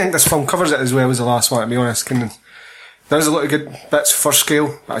didn't think this film covers it as well as the last one, to be honest. There's a lot of good bits for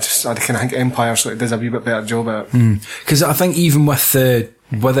scale, but I kind of think Empire sort of does a wee bit better job at it. Because I think even with it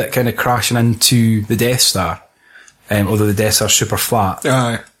kind of crashing into the Death Star, although the Death Star's super flat.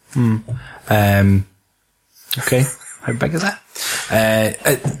 Aye. Okay, how big is that? I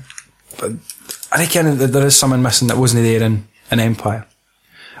reckon that there is something missing that wasn't there in Empire.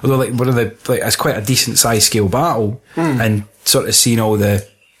 Although, like, it's quite a decent size scale battle, and sort of seeing all the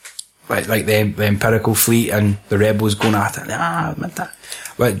like the Empirical fleet and the rebels going at it.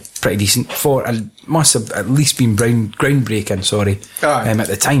 But pretty decent. It must have at least been groundbreaking. Sorry, at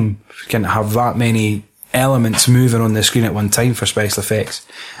the time, can have that many elements moving on the screen at one time for special effects.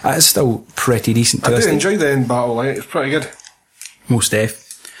 It's still pretty decent. I did enjoy the end battle. Like, it's pretty good. Most def.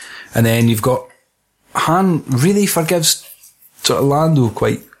 And then you've got Han really forgives sort of Lando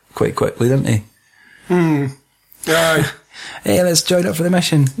quite quickly, doesn't he? Aye. Hey, let's join up for the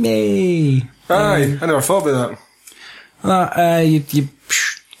mission. Yay! Aye, I never thought about that. You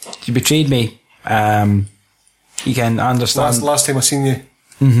betrayed me. You can understand. Last time I seen you.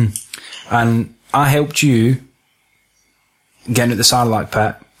 And I helped you get into the Sarlacc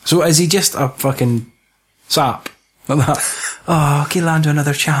pit. So is he just a fucking sap? Like that? Oh, give Lando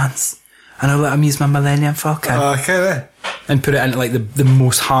another chance. And I'll let him use my Millennium Falcon. Okay. And put it into like the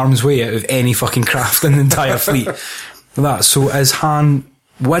most harm's way out of any fucking craft in the entire fleet. That. So is Han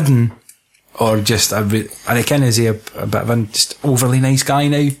Widden, or just I reckon, is he a bit of a just overly nice guy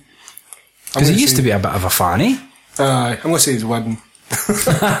now? Because he used to be a bit of a fanny. Aye, I'm going to say he's Widden.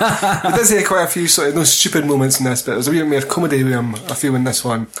 He does have quite a few sort of those stupid moments in this, but there's a wee more comedy with him, I feel, in this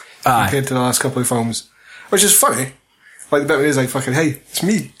one compared to the last couple of films, which is funny. Like the bit where he's like, fucking, hey, it's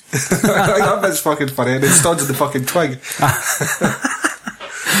me. Like, that bit's fucking funny, and then studs the fucking twig.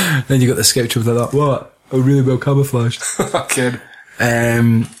 Then you got the sketch of that, what? Oh, really well camouflaged. Kid.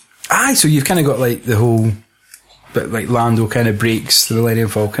 Aye, so you've kind of got like the whole bit like Lando kind of breaks the Millennium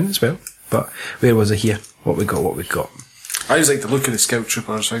Falcon as well. But where was it here? What we got? I always like the look of the scout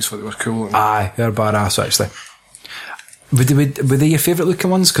troopers. I just thought they were cool. Aye, they're badass actually. Were they your favourite looking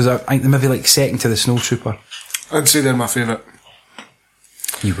ones? Because I think they're maybe like second to the snow trooper. I'd say they're my favourite.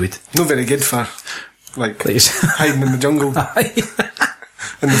 You would. Not very good for like hiding in the jungle. Aye.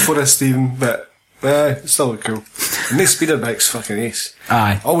 In the forest even, but it still look cool. And this speeder bike's fucking ace.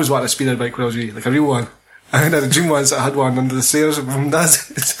 Aye. I always wanted a speeder bike when I was wee, like a real one. I had a dream once that I had one under the stairs with my dad.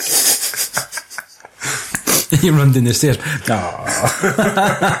 You run down the stairs. No.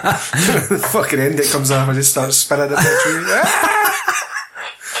 The fucking end it comes off, I just start spinning at the tree.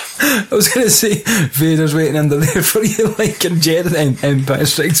 I was going to say, Vader's waiting under there for you, like in Jedi and Empire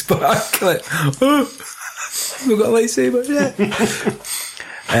Strikes Back. Like, oh, we've got a lightsaber,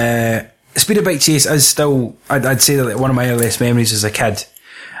 yeah. Speeder bike chase is still, I'd say that like one of my earliest memories as a kid.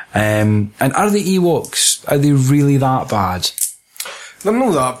 And are the Ewoks, are they really that bad? They're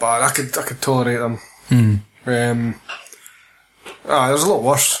not that bad. I could tolerate them. There's a lot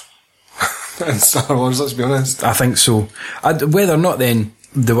worse in Star Wars, let's be honest. I think so. Whether or not then,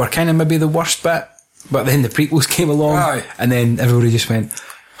 they were kind of maybe the worst bit, but then the prequels came along, and then everybody just went,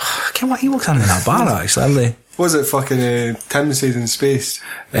 I can't what Ewoks aren't that bad actually, are they? Was it fucking Tim says in space?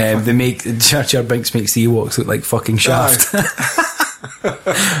 They make Jar Jar Binks makes the Ewoks look like fucking Shaft.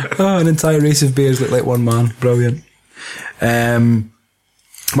 An entire race of bears look like one man. Brilliant.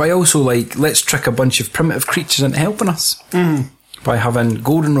 But I also like, let's trick a bunch of primitive creatures into helping us by having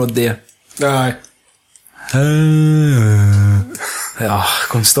Goldenrod there. Aye.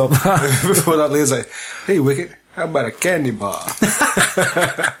 Go and stop that. Before that lady's like, hey Wicket, how about a candy bar?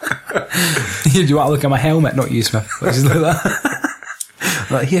 Do you want to look at my helmet? Not you, Smith. Let's just look at that.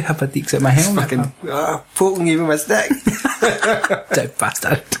 Like, here, have a deeks at my helmet. Fucking poking you with my stick. Dead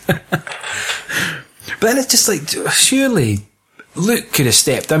bastard. But then it's just like, surely Luke could have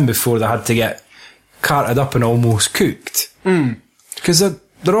stepped in before they had to get carted up and almost cooked. Because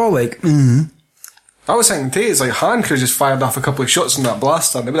they're all like, I was thinking, too, it's like Han could have just fired off a couple of shots in that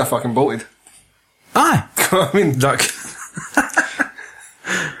blaster and they would have fucking bolted. Aye. I mean,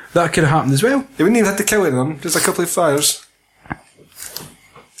 That could have happened as well. they wouldn't even have to kill them, just a couple of fires.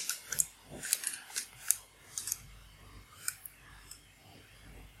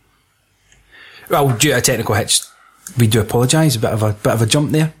 Well, due to technical hitch, we do apologise. A bit of a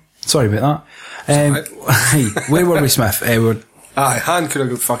jump there. Sorry about that. Hey, where were we, Smith? Aye, Han could have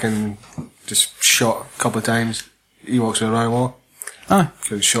got fucking just shot a couple of times. Ewoks with a round wall. Aye.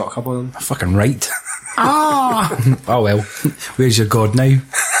 Could have shot a couple of them. Fucking right. Oh well, where's your god now?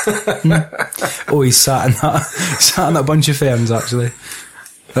 Oh, he's sat in that bunch of ferns, actually.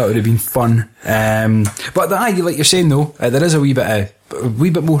 That would have been fun. But like you're saying though, there is a wee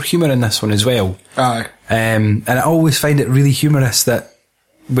bit more humour in this one as well. Aye. And I always find it really humorous that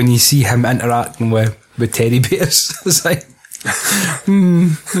when you see him interacting with teddy bears, it's like,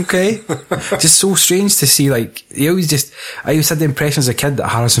 okay. Just so strange to see, like, I always had the impression as a kid that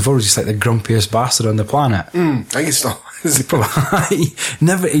Harrison Ford was just like the grumpiest bastard on the planet. I think it's not. Probably.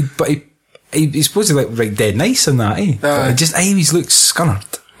 He's supposed to look like dead nice in that, eh? But I always looks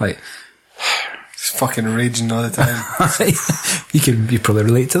scunnered. Like, just fucking raging all the time. you probably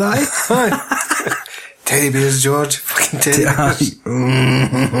relate to that, eh? Teddy bears, George. Fucking teddy bears.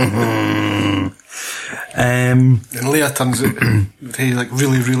 And Leia turns out with like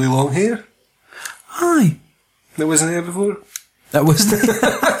really, really long hair. Aye. That wasn't there before. That wasn't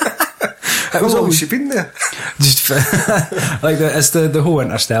there. How long has she been there? Just like it's the whole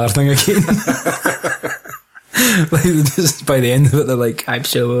Interstellar thing again. Like just by the end of it, they're like, I'm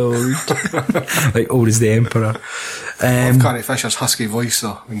so old, like old as the Emperor. I love Carrie Fisher's husky voice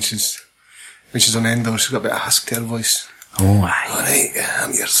though. When she's on Endor, she's got a bit of husk to her voice. Oh, aye. Alright,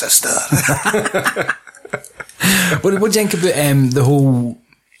 I'm your sister. What do you think about the whole?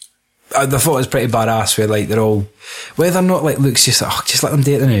 I thought it was pretty badass where like they're all, whether or not like Luke's just like, just let them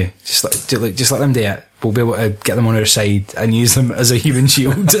do it now, just let them do it. We'll be able to get them on our side and use them as a human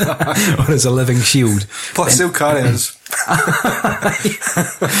shield or as a living shield. Plus, still carriers.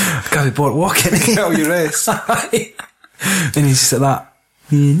 Can't be bored walking. Hell, you rest. And he's just like that.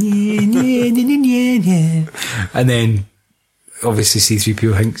 And then obviously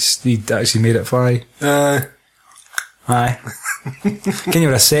C-3PO thinks he actually made it fly. Aye. Can you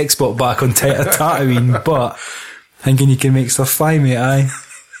have a sex bot back on Tatooine, but thinking you can make stuff fly, mate, aye.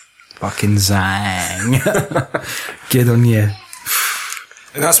 Fucking zang. Good on you.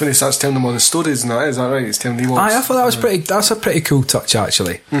 And that's when he starts telling them all the stories and that, is that right? He's telling Ewoks. Aye, I thought that's a pretty cool touch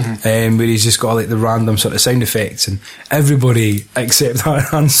actually. Where he's just got like the random sort of sound effects and everybody except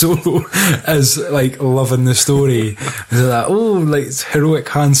Han Solo is like loving the story. They're like, oh, like it's heroic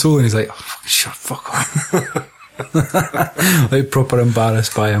Han Solo, and he's like, oh, shut fuck off. Like proper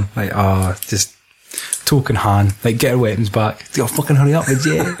embarrassed by him. Like, just token Han. Like, get her weapons back. Oh, fucking hurry up, would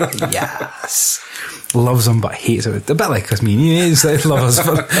you? Yes. Loves him but hates him. A bit like us, me and you. It's like love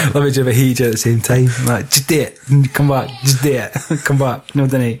each other, hate each other at the same time. Like, just do it. Come back. Just do it. Come back. No,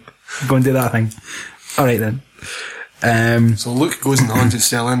 don't it. Go and do that thing. Alright then. So Luke goes and hands his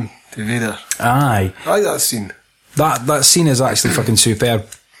cell in to Vader. Aye. I like that scene. That scene is actually fucking superb.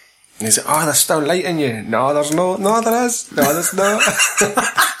 And he's like, there's still light in you. No, there's no. No, there is. No, there's not.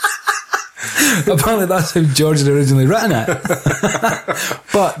 Apparently that's how George had originally written it.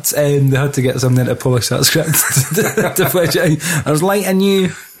 But they had to get something to polish that script to flesh it out. There's light in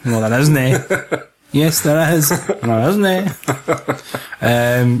you. Well, there isn't, eh? Yes, there is. No, there isn't, eh?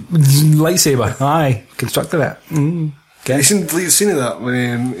 Lightsaber. Aye. Constructed it. Okay. You seen the scene of that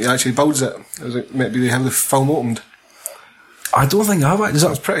when he actually builds it? It was like, maybe they have the film opened. I don't think I have it.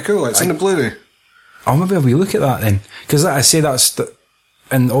 That's pretty cool. It's in the Blu-ray. Oh, maybe I'll look at that then. Because like I say, that's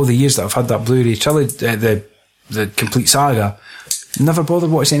in all the years that I've had that Blu-ray trilogy, the complete saga, never bothered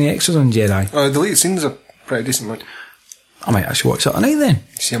watching any extras on Jedi. The deleted scenes are pretty decent, like. I might actually watch that tonight then.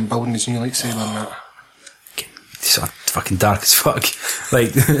 You see him building his new lightsaber and that. It's fucking dark as fuck.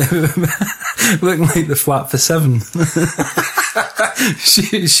 Like, looking like the Flat for 7.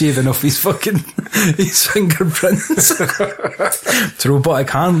 Shaving off his fingerprints. It's a robotic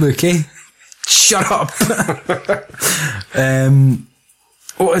hand, Luke, eh? Shut up!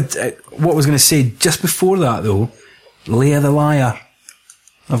 What I was going to say, just before that though, Leia the Liar.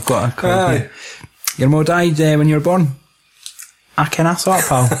 I've got a call here. Your mum died when you were born? I can ask that,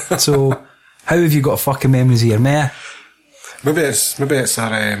 pal. So, how have you got fucking memories of your mare? Maybe it's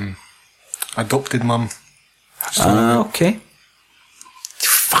our adopted mum. Okay.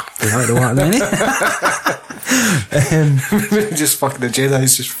 Fuck, I don't want that, Maybe just fucking the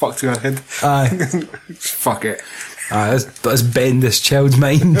Jedi's just fucked to her head. Aye. Fuck it. Let's bend this child's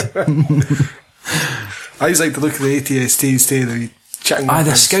mind. I just like to look at the ATSTs too.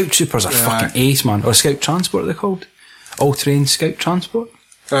 The Scout Troopers are fucking ace, man. Or Scout Transport, they're called. All-terrain Scout Transport.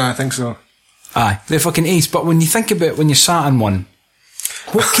 I think so. Aye, they're fucking ace. But when you think about when you're sat in one,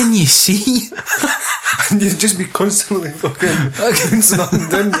 what can you see? And you'd just be constantly fucking bouncing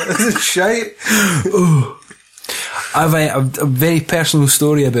down. This is shite. Oh. I've a very personal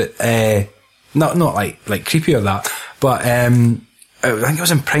story about, not like creepy or that, but I think it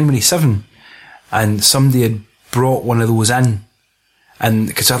was in primary 7, and somebody had brought one of those in, and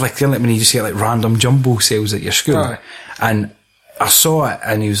because I'd like when you just get like random jumbo sales at your school, Aye. and I saw it,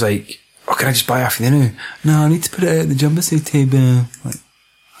 and he was like, "Oh, can I just buy off you now?" No, I need to put it at the jumbo sale table. Like,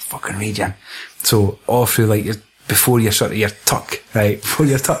 fucking raging. So all through before your sort of your tuck, right? Before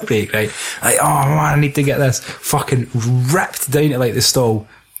your tuck break, right? Like, oh man, I need to get this. Fucking ripped down to like the stall,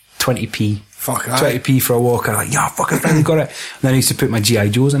 20p. Fuck, 20p for a walker. Like, yeah, fucking finally got it. And then I used to put my G.I.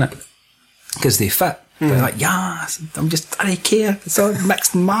 Joes in it because they fit. They're like, yeah, I don't care. It's all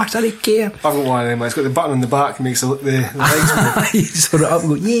mixed and matched. I don't care. I've got one of them. It's got the button on the back and makes the legs move. You sort it up and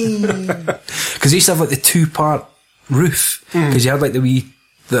go, yay. Because they used to have like the 2-part roof. Because you had like the wee,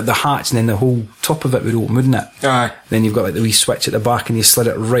 the hatch and then the whole top of it would open, wouldn't it? Aye. Then you've got like the wee switch at the back and you slid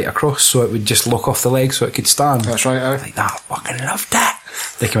it right across so it would just lock off the legs so it could stand. That's right, aye. Like that, I fucking loved it.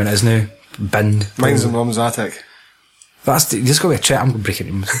 Think when it is now. Binned. Mine's in Mum's attic. You just got to be a check. I'm going to break it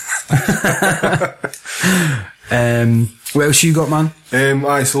in. What else you got, man?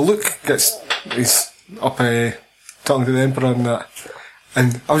 So Luke he's up talking to the Emperor and that.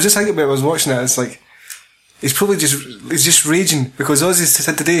 And I was just thinking about it, I was watching it, it's like, he's just raging because Ozzy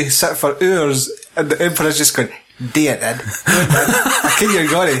said today sit for hours and the Emperor's just going, do it then. I think you're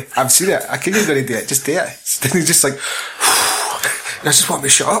going to. I've seen it. I think you're going to do it. Just do it. Then he's just like, I just want me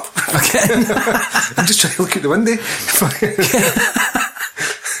to shut up. Okay. I'm just trying to look at the window.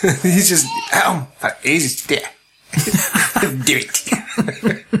 He's just, he's just do it. Do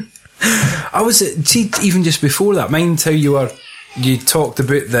it. I was, see, even just before that, mind how you talked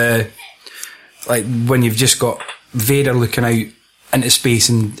about like when you've just got Vader looking out into space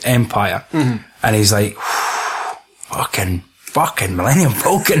in Empire, and he's like, fucking Millennium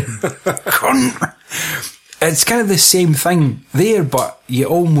Falcon. It's kind of the same thing there, but you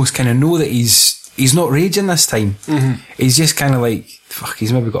almost kind of know that he's not raging this time. He's just kind of like, fuck,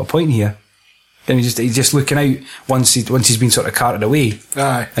 he's maybe got a point here. And he's just looking out once he's been sort of carted away.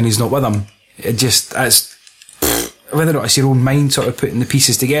 Aye. And he's not with him. It's whether or not it's your own mind sort of putting the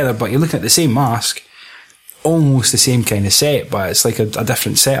pieces together, but you're looking at the same mask, almost the same kind of set, but it's like a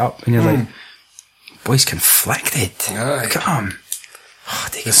different setup, and you're like, boy's conflicted. Aye. Come.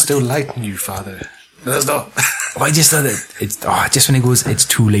 There's still light in you, father. There's not. Oh, I just thought that just when he goes, it's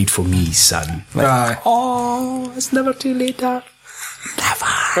too late for me, son. Like, aye. Oh, it's never too late, Dad.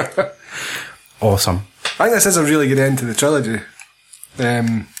 Never. Awesome. I think this is a really good end to the trilogy.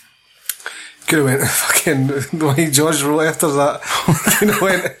 Could have went fucking the way George wrote after that. Could have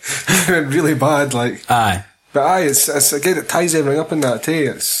went really bad, like. Aye. But aye, it's again, it ties everything up in that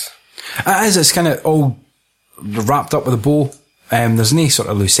too. It's kind of all wrapped up with a bow. There's no sort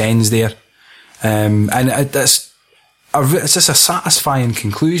of loose ends there. And it's just a satisfying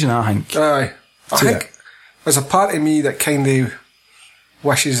conclusion, I think. Aye. I think there's a part of me that kind of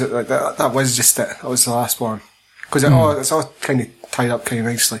wishes that that was just it. That was the last one. Because it's all kind of tied up kind of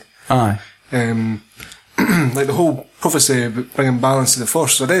nicely. Aye. Like the whole prophecy about bringing balance to the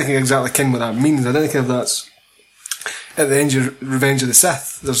Force. I don't think exactly ken what that means. I don't think if that's at the end of Revenge of the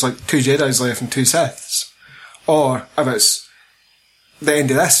Sith, there's like 2 Jedis left and 2 Siths. Or if it's the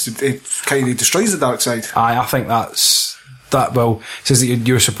end of this, it kind of destroys the dark side. Aye, I think it says that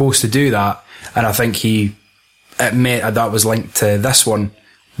you're supposed to do that, and I think it meant that was linked to this one,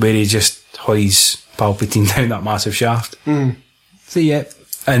 where he just hoys Palpatine down that massive shaft. So yeah,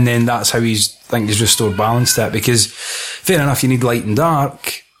 and then that's how he's restored balance to it, because fair enough, you need light and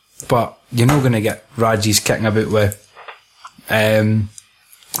dark, but you're not going to get Raji's kicking about with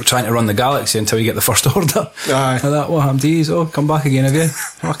trying to run the galaxy until you get the First Order. Aye. Like that, what happened to you? Oh, come back again, have you?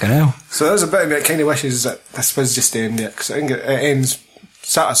 Fucking hell. So there's a bit of me that kind of wishes that this was just the end of it, because I think it ends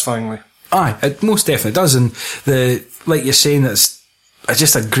satisfyingly. Aye, it most definitely does, and like you're saying, it's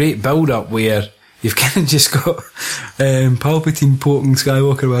just a great build-up where you've kind of just got Palpatine poking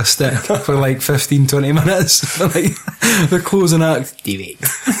Skywalker with a stick for like 15-20 minutes. Like, the closing act, do it.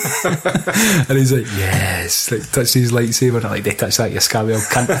 And he's like, yes. Like, touches his lightsaber, and like, they touch that, you scabby old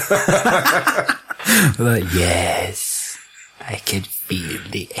cunt. They're like, yes. I can feel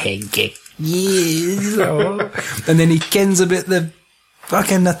the egg. Yes. Oh. And then he kens about the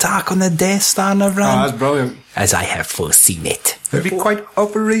fucking attack on the Death Star and everything. Oh, that's brilliant. As I have foreseen it. It'd be quite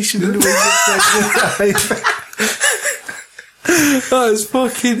operational. That's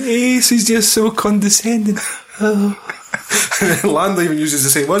fucking ace. He's just so condescending. Oh. And then Lando even uses the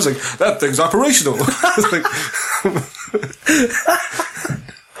same words, like, that thing's operational. It's like,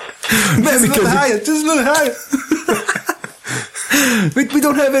 just a little higher, just a little higher. We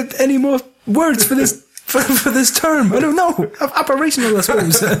don't have any more words for this for this term. I don't know. Operational, I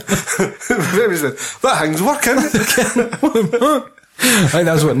suppose. That thing's working. I think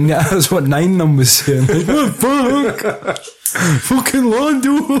that's what 9 was saying. Like, oh, fuck. Fucking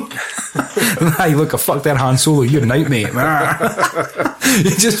Lando. Hey, look, I fucked that Han Solo. You're an out, mate. He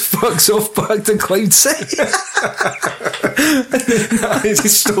just fucks off back to Cloud City. He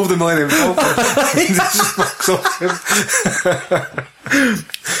just stole the Millennium Falcon. He just fucks off him.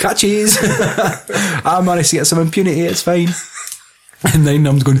 Catches. I managed to get some impunity. It's fine. And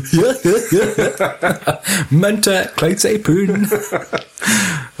 9's going, mint it, Cloud City Poon.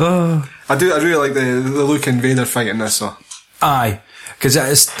 Oh. I really like the Luke and Vader fight in this, though. Aye, because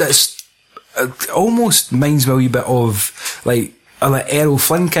it almost reminds me a wee bit of like Errol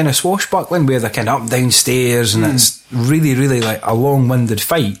Flynn kind of swashbuckling, where they're kind of up and down stairs, and it's really, really like a long-winded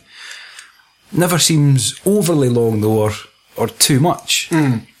fight. Never seems overly long though, or too much.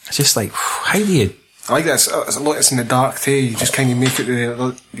 It's just like, how do you? I like that. It's in the dark too. You just kind of make it.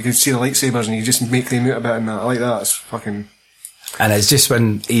 You can see the lightsabers, and you just make them out a bit. And that. I like that. It's fucking. And it's just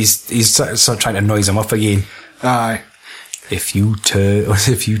when he's sort of trying to noise him up again. Aye. If you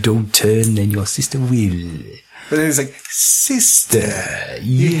don't turn, then your sister will. But then he's like, sister,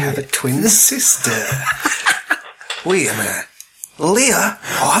 you have a twin sister. Wait a minute. Leia?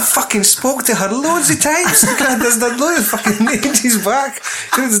 Oh, I fucking spoke to her loads of times. There's done loads of fucking 80s back.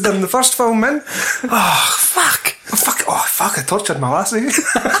 He's done the first film in. Oh, fuck. Oh, fuck, I tortured my lassie.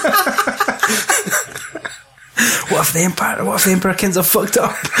 What if the Emperor Kins are fucked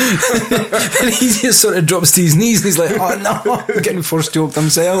up? And he just sort of drops to his knees and he's like, oh no, he's getting force choked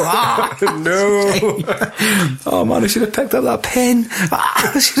himself. No. Oh man, I should have picked up that pen.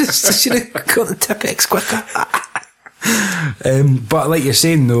 I should have got the Tipp-Ex quicker. But like you're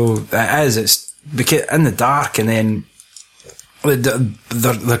saying though, it's because in the dark, and then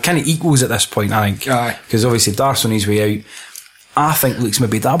they're kind of equals at this point, I think. Aye. Because obviously Darth's on his way out. I think Luke's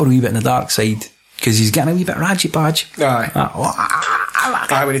maybe dabbled a wee bit in the dark side, because he's getting a wee bit Raji badge. Aye.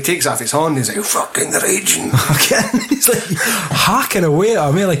 Aye, when he takes off his horn, he's like, fucking raging. He's like hacking away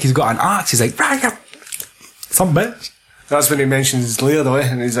at me like he's got an axe. He's like, some bitch. That's when he mentions Leia though,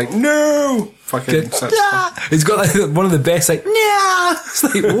 and he's like, no! Fucking he's got like one of the best, like, yeah. It's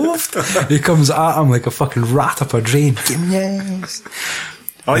like, woof. He comes at him like a fucking rat up a drain. Yes.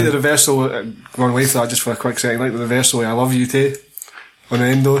 I like the reversal, going away from that just for a quick second, like the reversal, I love you too, on the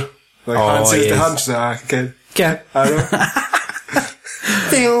Endor. Like, hand says to hand, she's like, okay. Okay. I know.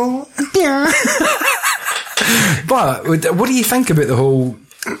 But what do you think about the whole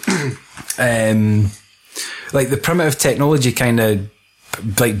like the primitive technology kind of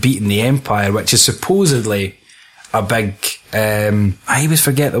like beating the Empire, which is supposedly a big I always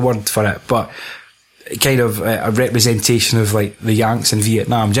forget the word for it, but kind of a representation of like the Yanks in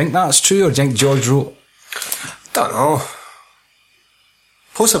Vietnam. Do you think that's true, or do you think George wrote? Don't know.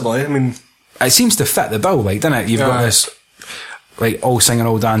 Possibly, I mean, it seems to fit the bill, like, doesn't it? You've got this like all singing,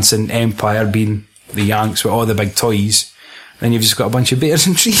 all dancing Empire being the Yanks with all the big toys, then you've just got a bunch of bears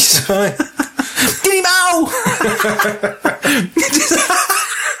and trees. Diddy Mow!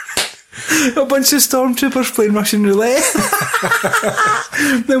 A bunch of stormtroopers playing Russian roulette.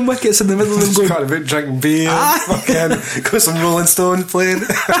 Then Wicket's in the middle of them going, got a bit drinking beer, fucking got some Rolling Stones playing.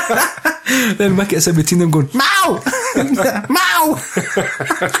 Then Wicket's in between them going, Mow! Mow!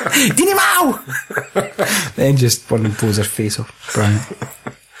 Diddy Mow! Then just one of them pulls their face off. Brilliant.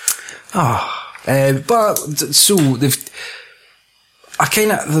 But so there's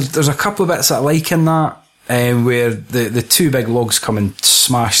a couple of bits that I like in that, where the two big logs come and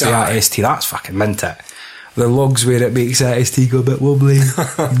smash the AT-ST. That's fucking mint it. The logs where it makes AT-ST go a bit wobbly,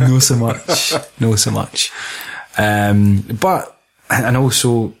 no so much. But, and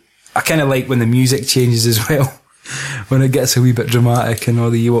also, I kind of like when the music changes as well. When it gets a wee bit dramatic and all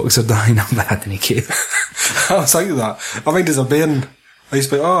the Ewoks are dying, I'm like, I didn't care. I was thinking that. I think there's a bairn. I used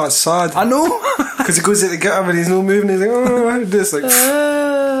to be like, oh, it's sad. I know. Because he goes out to get him and he's not moving. He's like, oh, I do this. Like,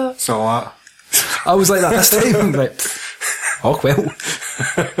 so what? I was like that this time. I'm like, oh, well.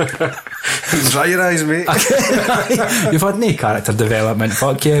 Dry your eyes, mate. You've had no character development.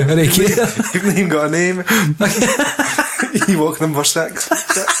 Fuck you. You've not even got a name. You walk number 6.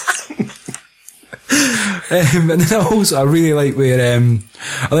 And then I really like where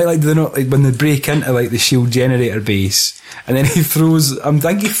I like they're not like when they break into like the shield generator base, and then he throws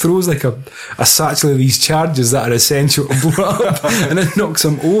like a satchel of these charges that are essential to blow up, and it knocks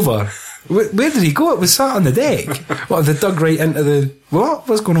him over. Where did he go? It was sat on the deck. What, have they dug right into the... What?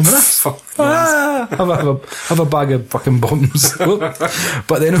 What's going on with this? Have a bag of fucking bombs.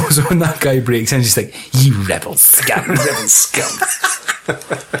 But then also when that guy breaks in, he's just like, you rebel scum. Rebel scum.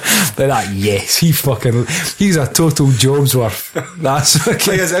 They're like, yes, he's a total job's worth. That's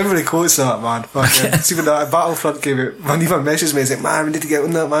fucking... Like, everybody quotes that, man. Fucking, see when that Battlefront came out, Van Even messaged me, he's like, man, we need to get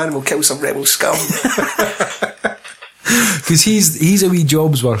on that, man, and we'll kill some rebel scum. Because he's a wee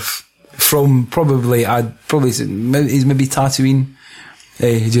job's worth. From probably he's maybe Tatooine.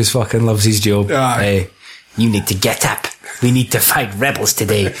 He just fucking loves his job. You need to get up. We need to fight rebels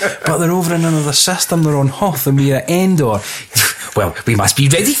today. But they're over in another system. They're on Hoth and we're at Endor. Well, we must be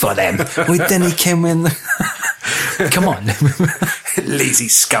ready for them. We didn't come in. Come on. Lazy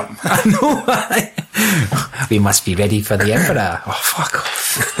scum. I know. We must be ready for the Emperor. Oh, fuck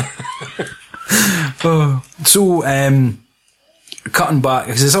off. So, cutting back,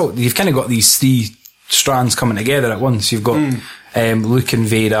 because you've kind of got these three strands coming together at once. You've got Luke and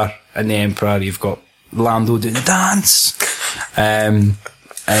Vader and the Emperor. You've got Lando doing the dance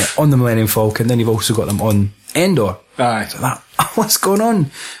on the Millennium Falcon. Then you've also got them on Endor. Aye. So what's going on?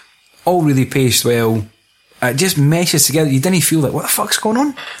 All really paced well. It just meshes together. You didn't feel like, what the fuck's going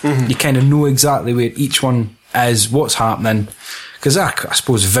on? Mm-hmm. You kind of know exactly where each one is, what's happening. Because I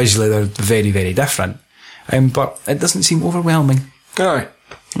suppose visually they're very, very different. But it doesn't seem overwhelming. Aye.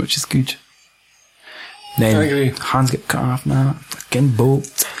 Which is good. Then I agree. hands get cut off now. Fucking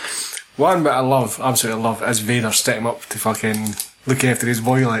bolt. One bit I love, absolutely love, is Vader setting him up to fucking look after his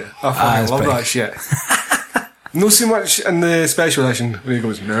boy. Like, I fucking love that shit. No so much in the special edition where he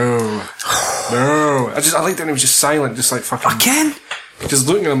goes, no. I liked it when he was just silent, just like fucking... Again? Just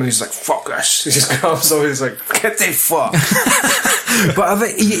looking at him and he's like, fuck this. He just comes over, he's like, get the fuck.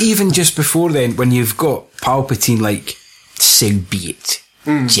 But even just before then, when you've got Palpatine like, so be it,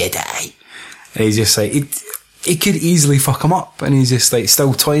 Jedi. And he's just like, he could easily fuck him up. And he's just like,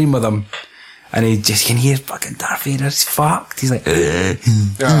 still toying with him. And he just can hear fucking Darth Vader's fucked. He's like,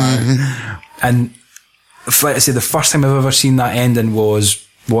 and like I say, the first time I've ever seen that ending was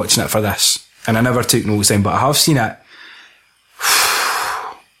watching it for this. And I never took notice then, but I have seen it.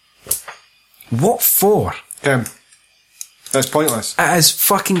 What for? That's pointless. It is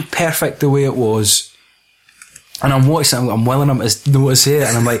fucking perfect the way it was. And I'm watching it, I'm willing him to notice it,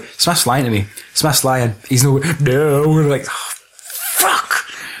 and I'm like, Smith's lying to me. Smith's lying. He's no, we're like, oh, fuck.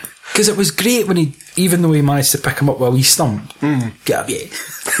 Because it was great when even though he managed to pick him up while he stumped. Get up, yeah.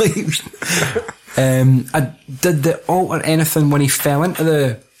 Did they alter anything when he fell into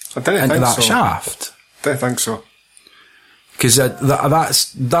that shaft? I didn't think so. Because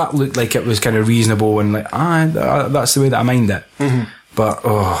that looked like it was kind of reasonable and like, that's the way that I mind it. Mm-hmm. But,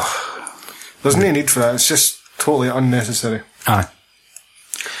 there's no need for that. It's just totally unnecessary. Aye.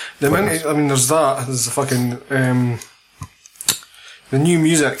 There's that. There's the fucking, the new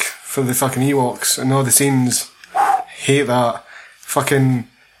music for the fucking Ewoks and all the scenes. Hate that. Fucking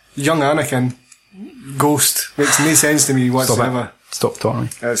young Anakin, Ghost, makes no sense to me whatsoever. Stop talking.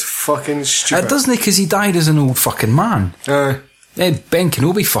 It's fucking stupid. It doesn't, because he died as an old fucking man. Ben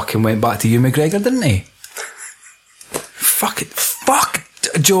Kenobi fucking went back to Ewan McGregor, didn't he? Fuck it. Fuck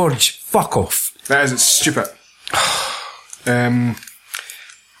George. Fuck off. That is, it's stupid.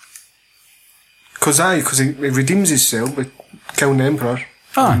 Because he redeems himself by killing the Emperor.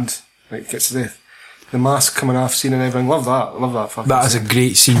 And like, gets the mask coming off scene and everything. Love that fucking That is a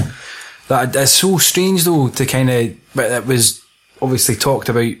great scene. That is so strange though to kind of, but it was obviously talked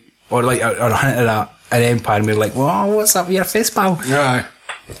about or hinted at in Empire, and we were like, whoa, what's up with your face, pal? Yeah.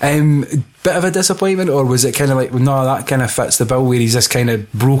 Bit of a disappointment, or was it kind of like, well, no, that kind of fits the bill where he's this kind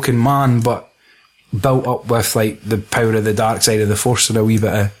of broken man but built up with like the power of the dark side of the Force and a wee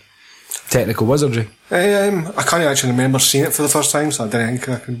bit of technical wizardry? I can't actually remember seeing it for the first time, so I didn't think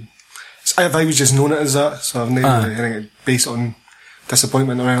I could. I've always just known it as that, so I've never really anything based on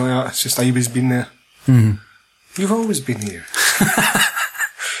disappointment or anything like that. It's just I've always been there. Mm-hmm. You've always been here.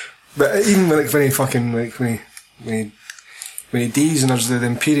 But even like when he fucking like when he dies and there's the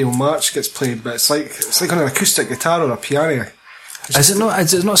Imperial March gets played, but it's like on an acoustic guitar or a piano. Is it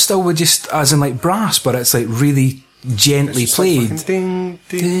not still with just as in like brass, but it's like really gently played. Like ding,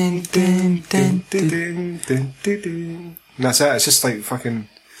 ding, ding, ding, ding, ding, ding, ding, ding. And that's it. It's just like fucking.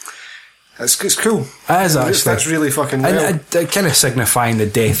 It's cool. It is actually. That's really fucking well. And it kind of signifying the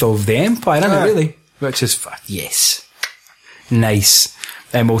death of the Empire, isn't it? Really, which is yes. Nice.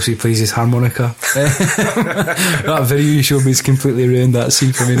 Also, he plays his harmonica. That video you showed me has completely ruined that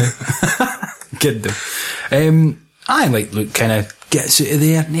scene for me now. Good though. I like Luke kind of gets out of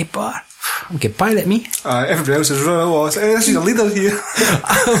there in the bar. Get by at me. Everybody else is running lost. This is a leader here.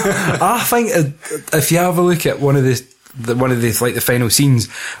 I think if you have a look at one of the like the final scenes,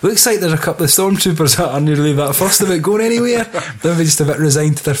 looks like there's a couple of stormtroopers that are nearly that fussed about going anywhere. They're just a bit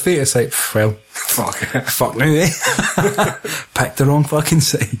resigned to their fate. It's like, well, fuck now, eh? Picked the wrong fucking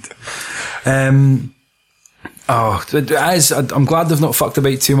side. I'm glad they've not fucked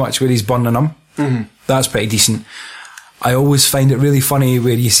about too much where he's burning them. Mm-hmm. That's pretty decent. I always find it really funny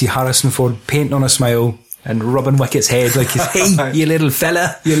where you see Harrison Ford painting on a smile and rubbing Wickett's head like, hey, you little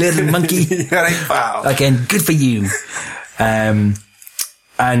fella, you little monkey. You're right, pal. Again, good for you. And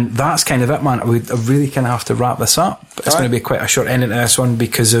that's kind of it, man. I really kind of have to wrap this up. It's going to be quite a short ending to this one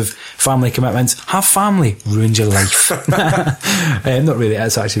because of family commitments. Have family, ruins your life. Not really,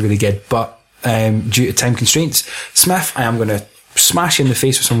 it's actually really good. But due to time constraints, Smith, I am going to smash you in the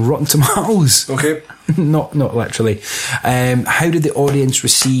face with some Rotten Tomatoes. Okay. Not literally. How did the audience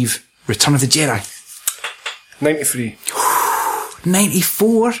receive Return of the Jedi? 93.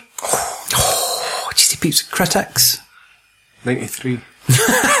 94? Oh, geez, peeps. Critics? 93.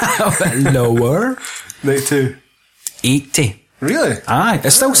 Lower? 92. 80. Really? Aye,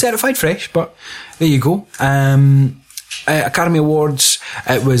 it's still certified fresh, but there you go. Academy Awards,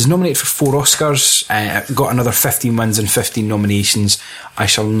 it was nominated for 4 Oscars, got another 15 wins and 15 nominations. I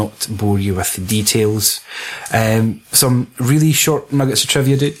shall not bore you with the details. Some really short nuggets of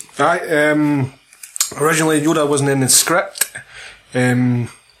trivia, dude. Aye, originally Yoda wasn't in the script.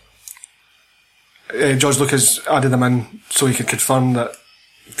 George Lucas added him in so he could confirm that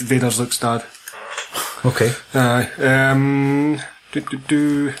Vader's Luke's dad. Okay.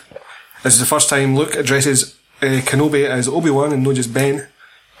 This is the first time Luke addresses Kenobi as Obi-Wan and not just Ben.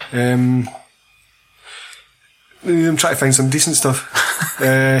 I'm trying to find some decent stuff.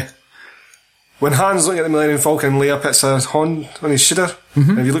 When Han's looking at the Millennium Falcon, Leia puts her hand on his shoulder.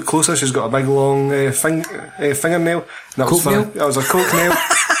 Mm-hmm. If you look closer, she's got a big long fingernail. That was a coke nail.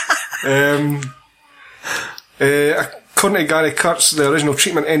 According to Gary Kurtz, the original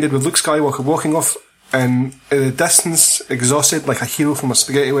treatment ended with Luke Skywalker walking off in the distance, exhausted like a hero from a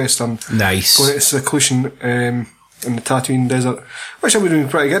spaghetti western. Nice. Going into seclusion in the Tatooine desert, which I would have been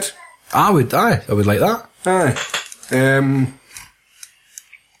pretty good. I would like that. Aye.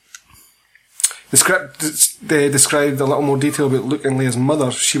 The script described a little more detail about Luke and Leia's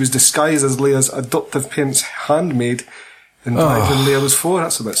mother. She was disguised as Leia's adoptive parents' handmaid and died when Leia was 4.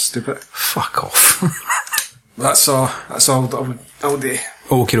 That's a bit stupid. Fuck off. That's all I would do.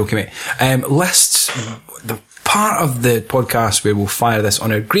 Okay, mate. Lists, the part of the podcast where we'll fire this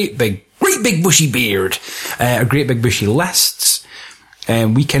on a great big bushy beard, a great big bushy lists.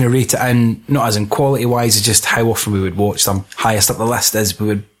 We kind of rate it in, not as in quality wise, it's just how often we would watch them. Highest up the list is we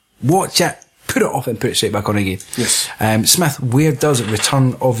would watch it, put it off and put it straight back on again. Yes. Smith, where does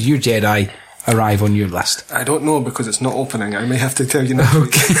Return of your Jedi arrive on your list? I don't know because it's not opening. I may have to tell you next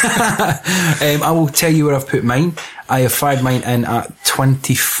week. I will tell you where I've put mine. I have fired mine in at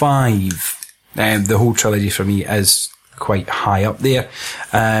 25. The whole trilogy for me is quite high up there.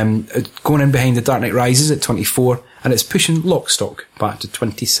 Going in behind The Dark Knight Rises at 24, and it's pushing Lock, Stock back to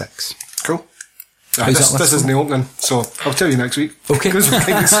 26. Cool. This isn't the opening, so I'll tell you next week. Okay. Because we're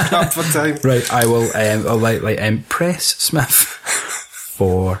kind of scrapped for time. Right, I will. I'll press Smith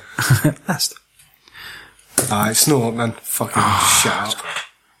for last. It's no opening. Fucking shut up.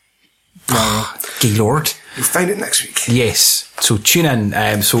 No. Gaylord. You'll find it next week. Yes. So tune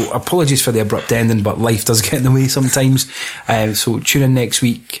in. So apologies for the abrupt ending, but life does get in the way sometimes. So tune in next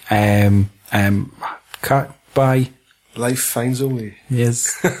week. Cut by. Life finds a way.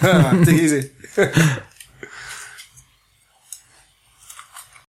 Yes. Take it easy.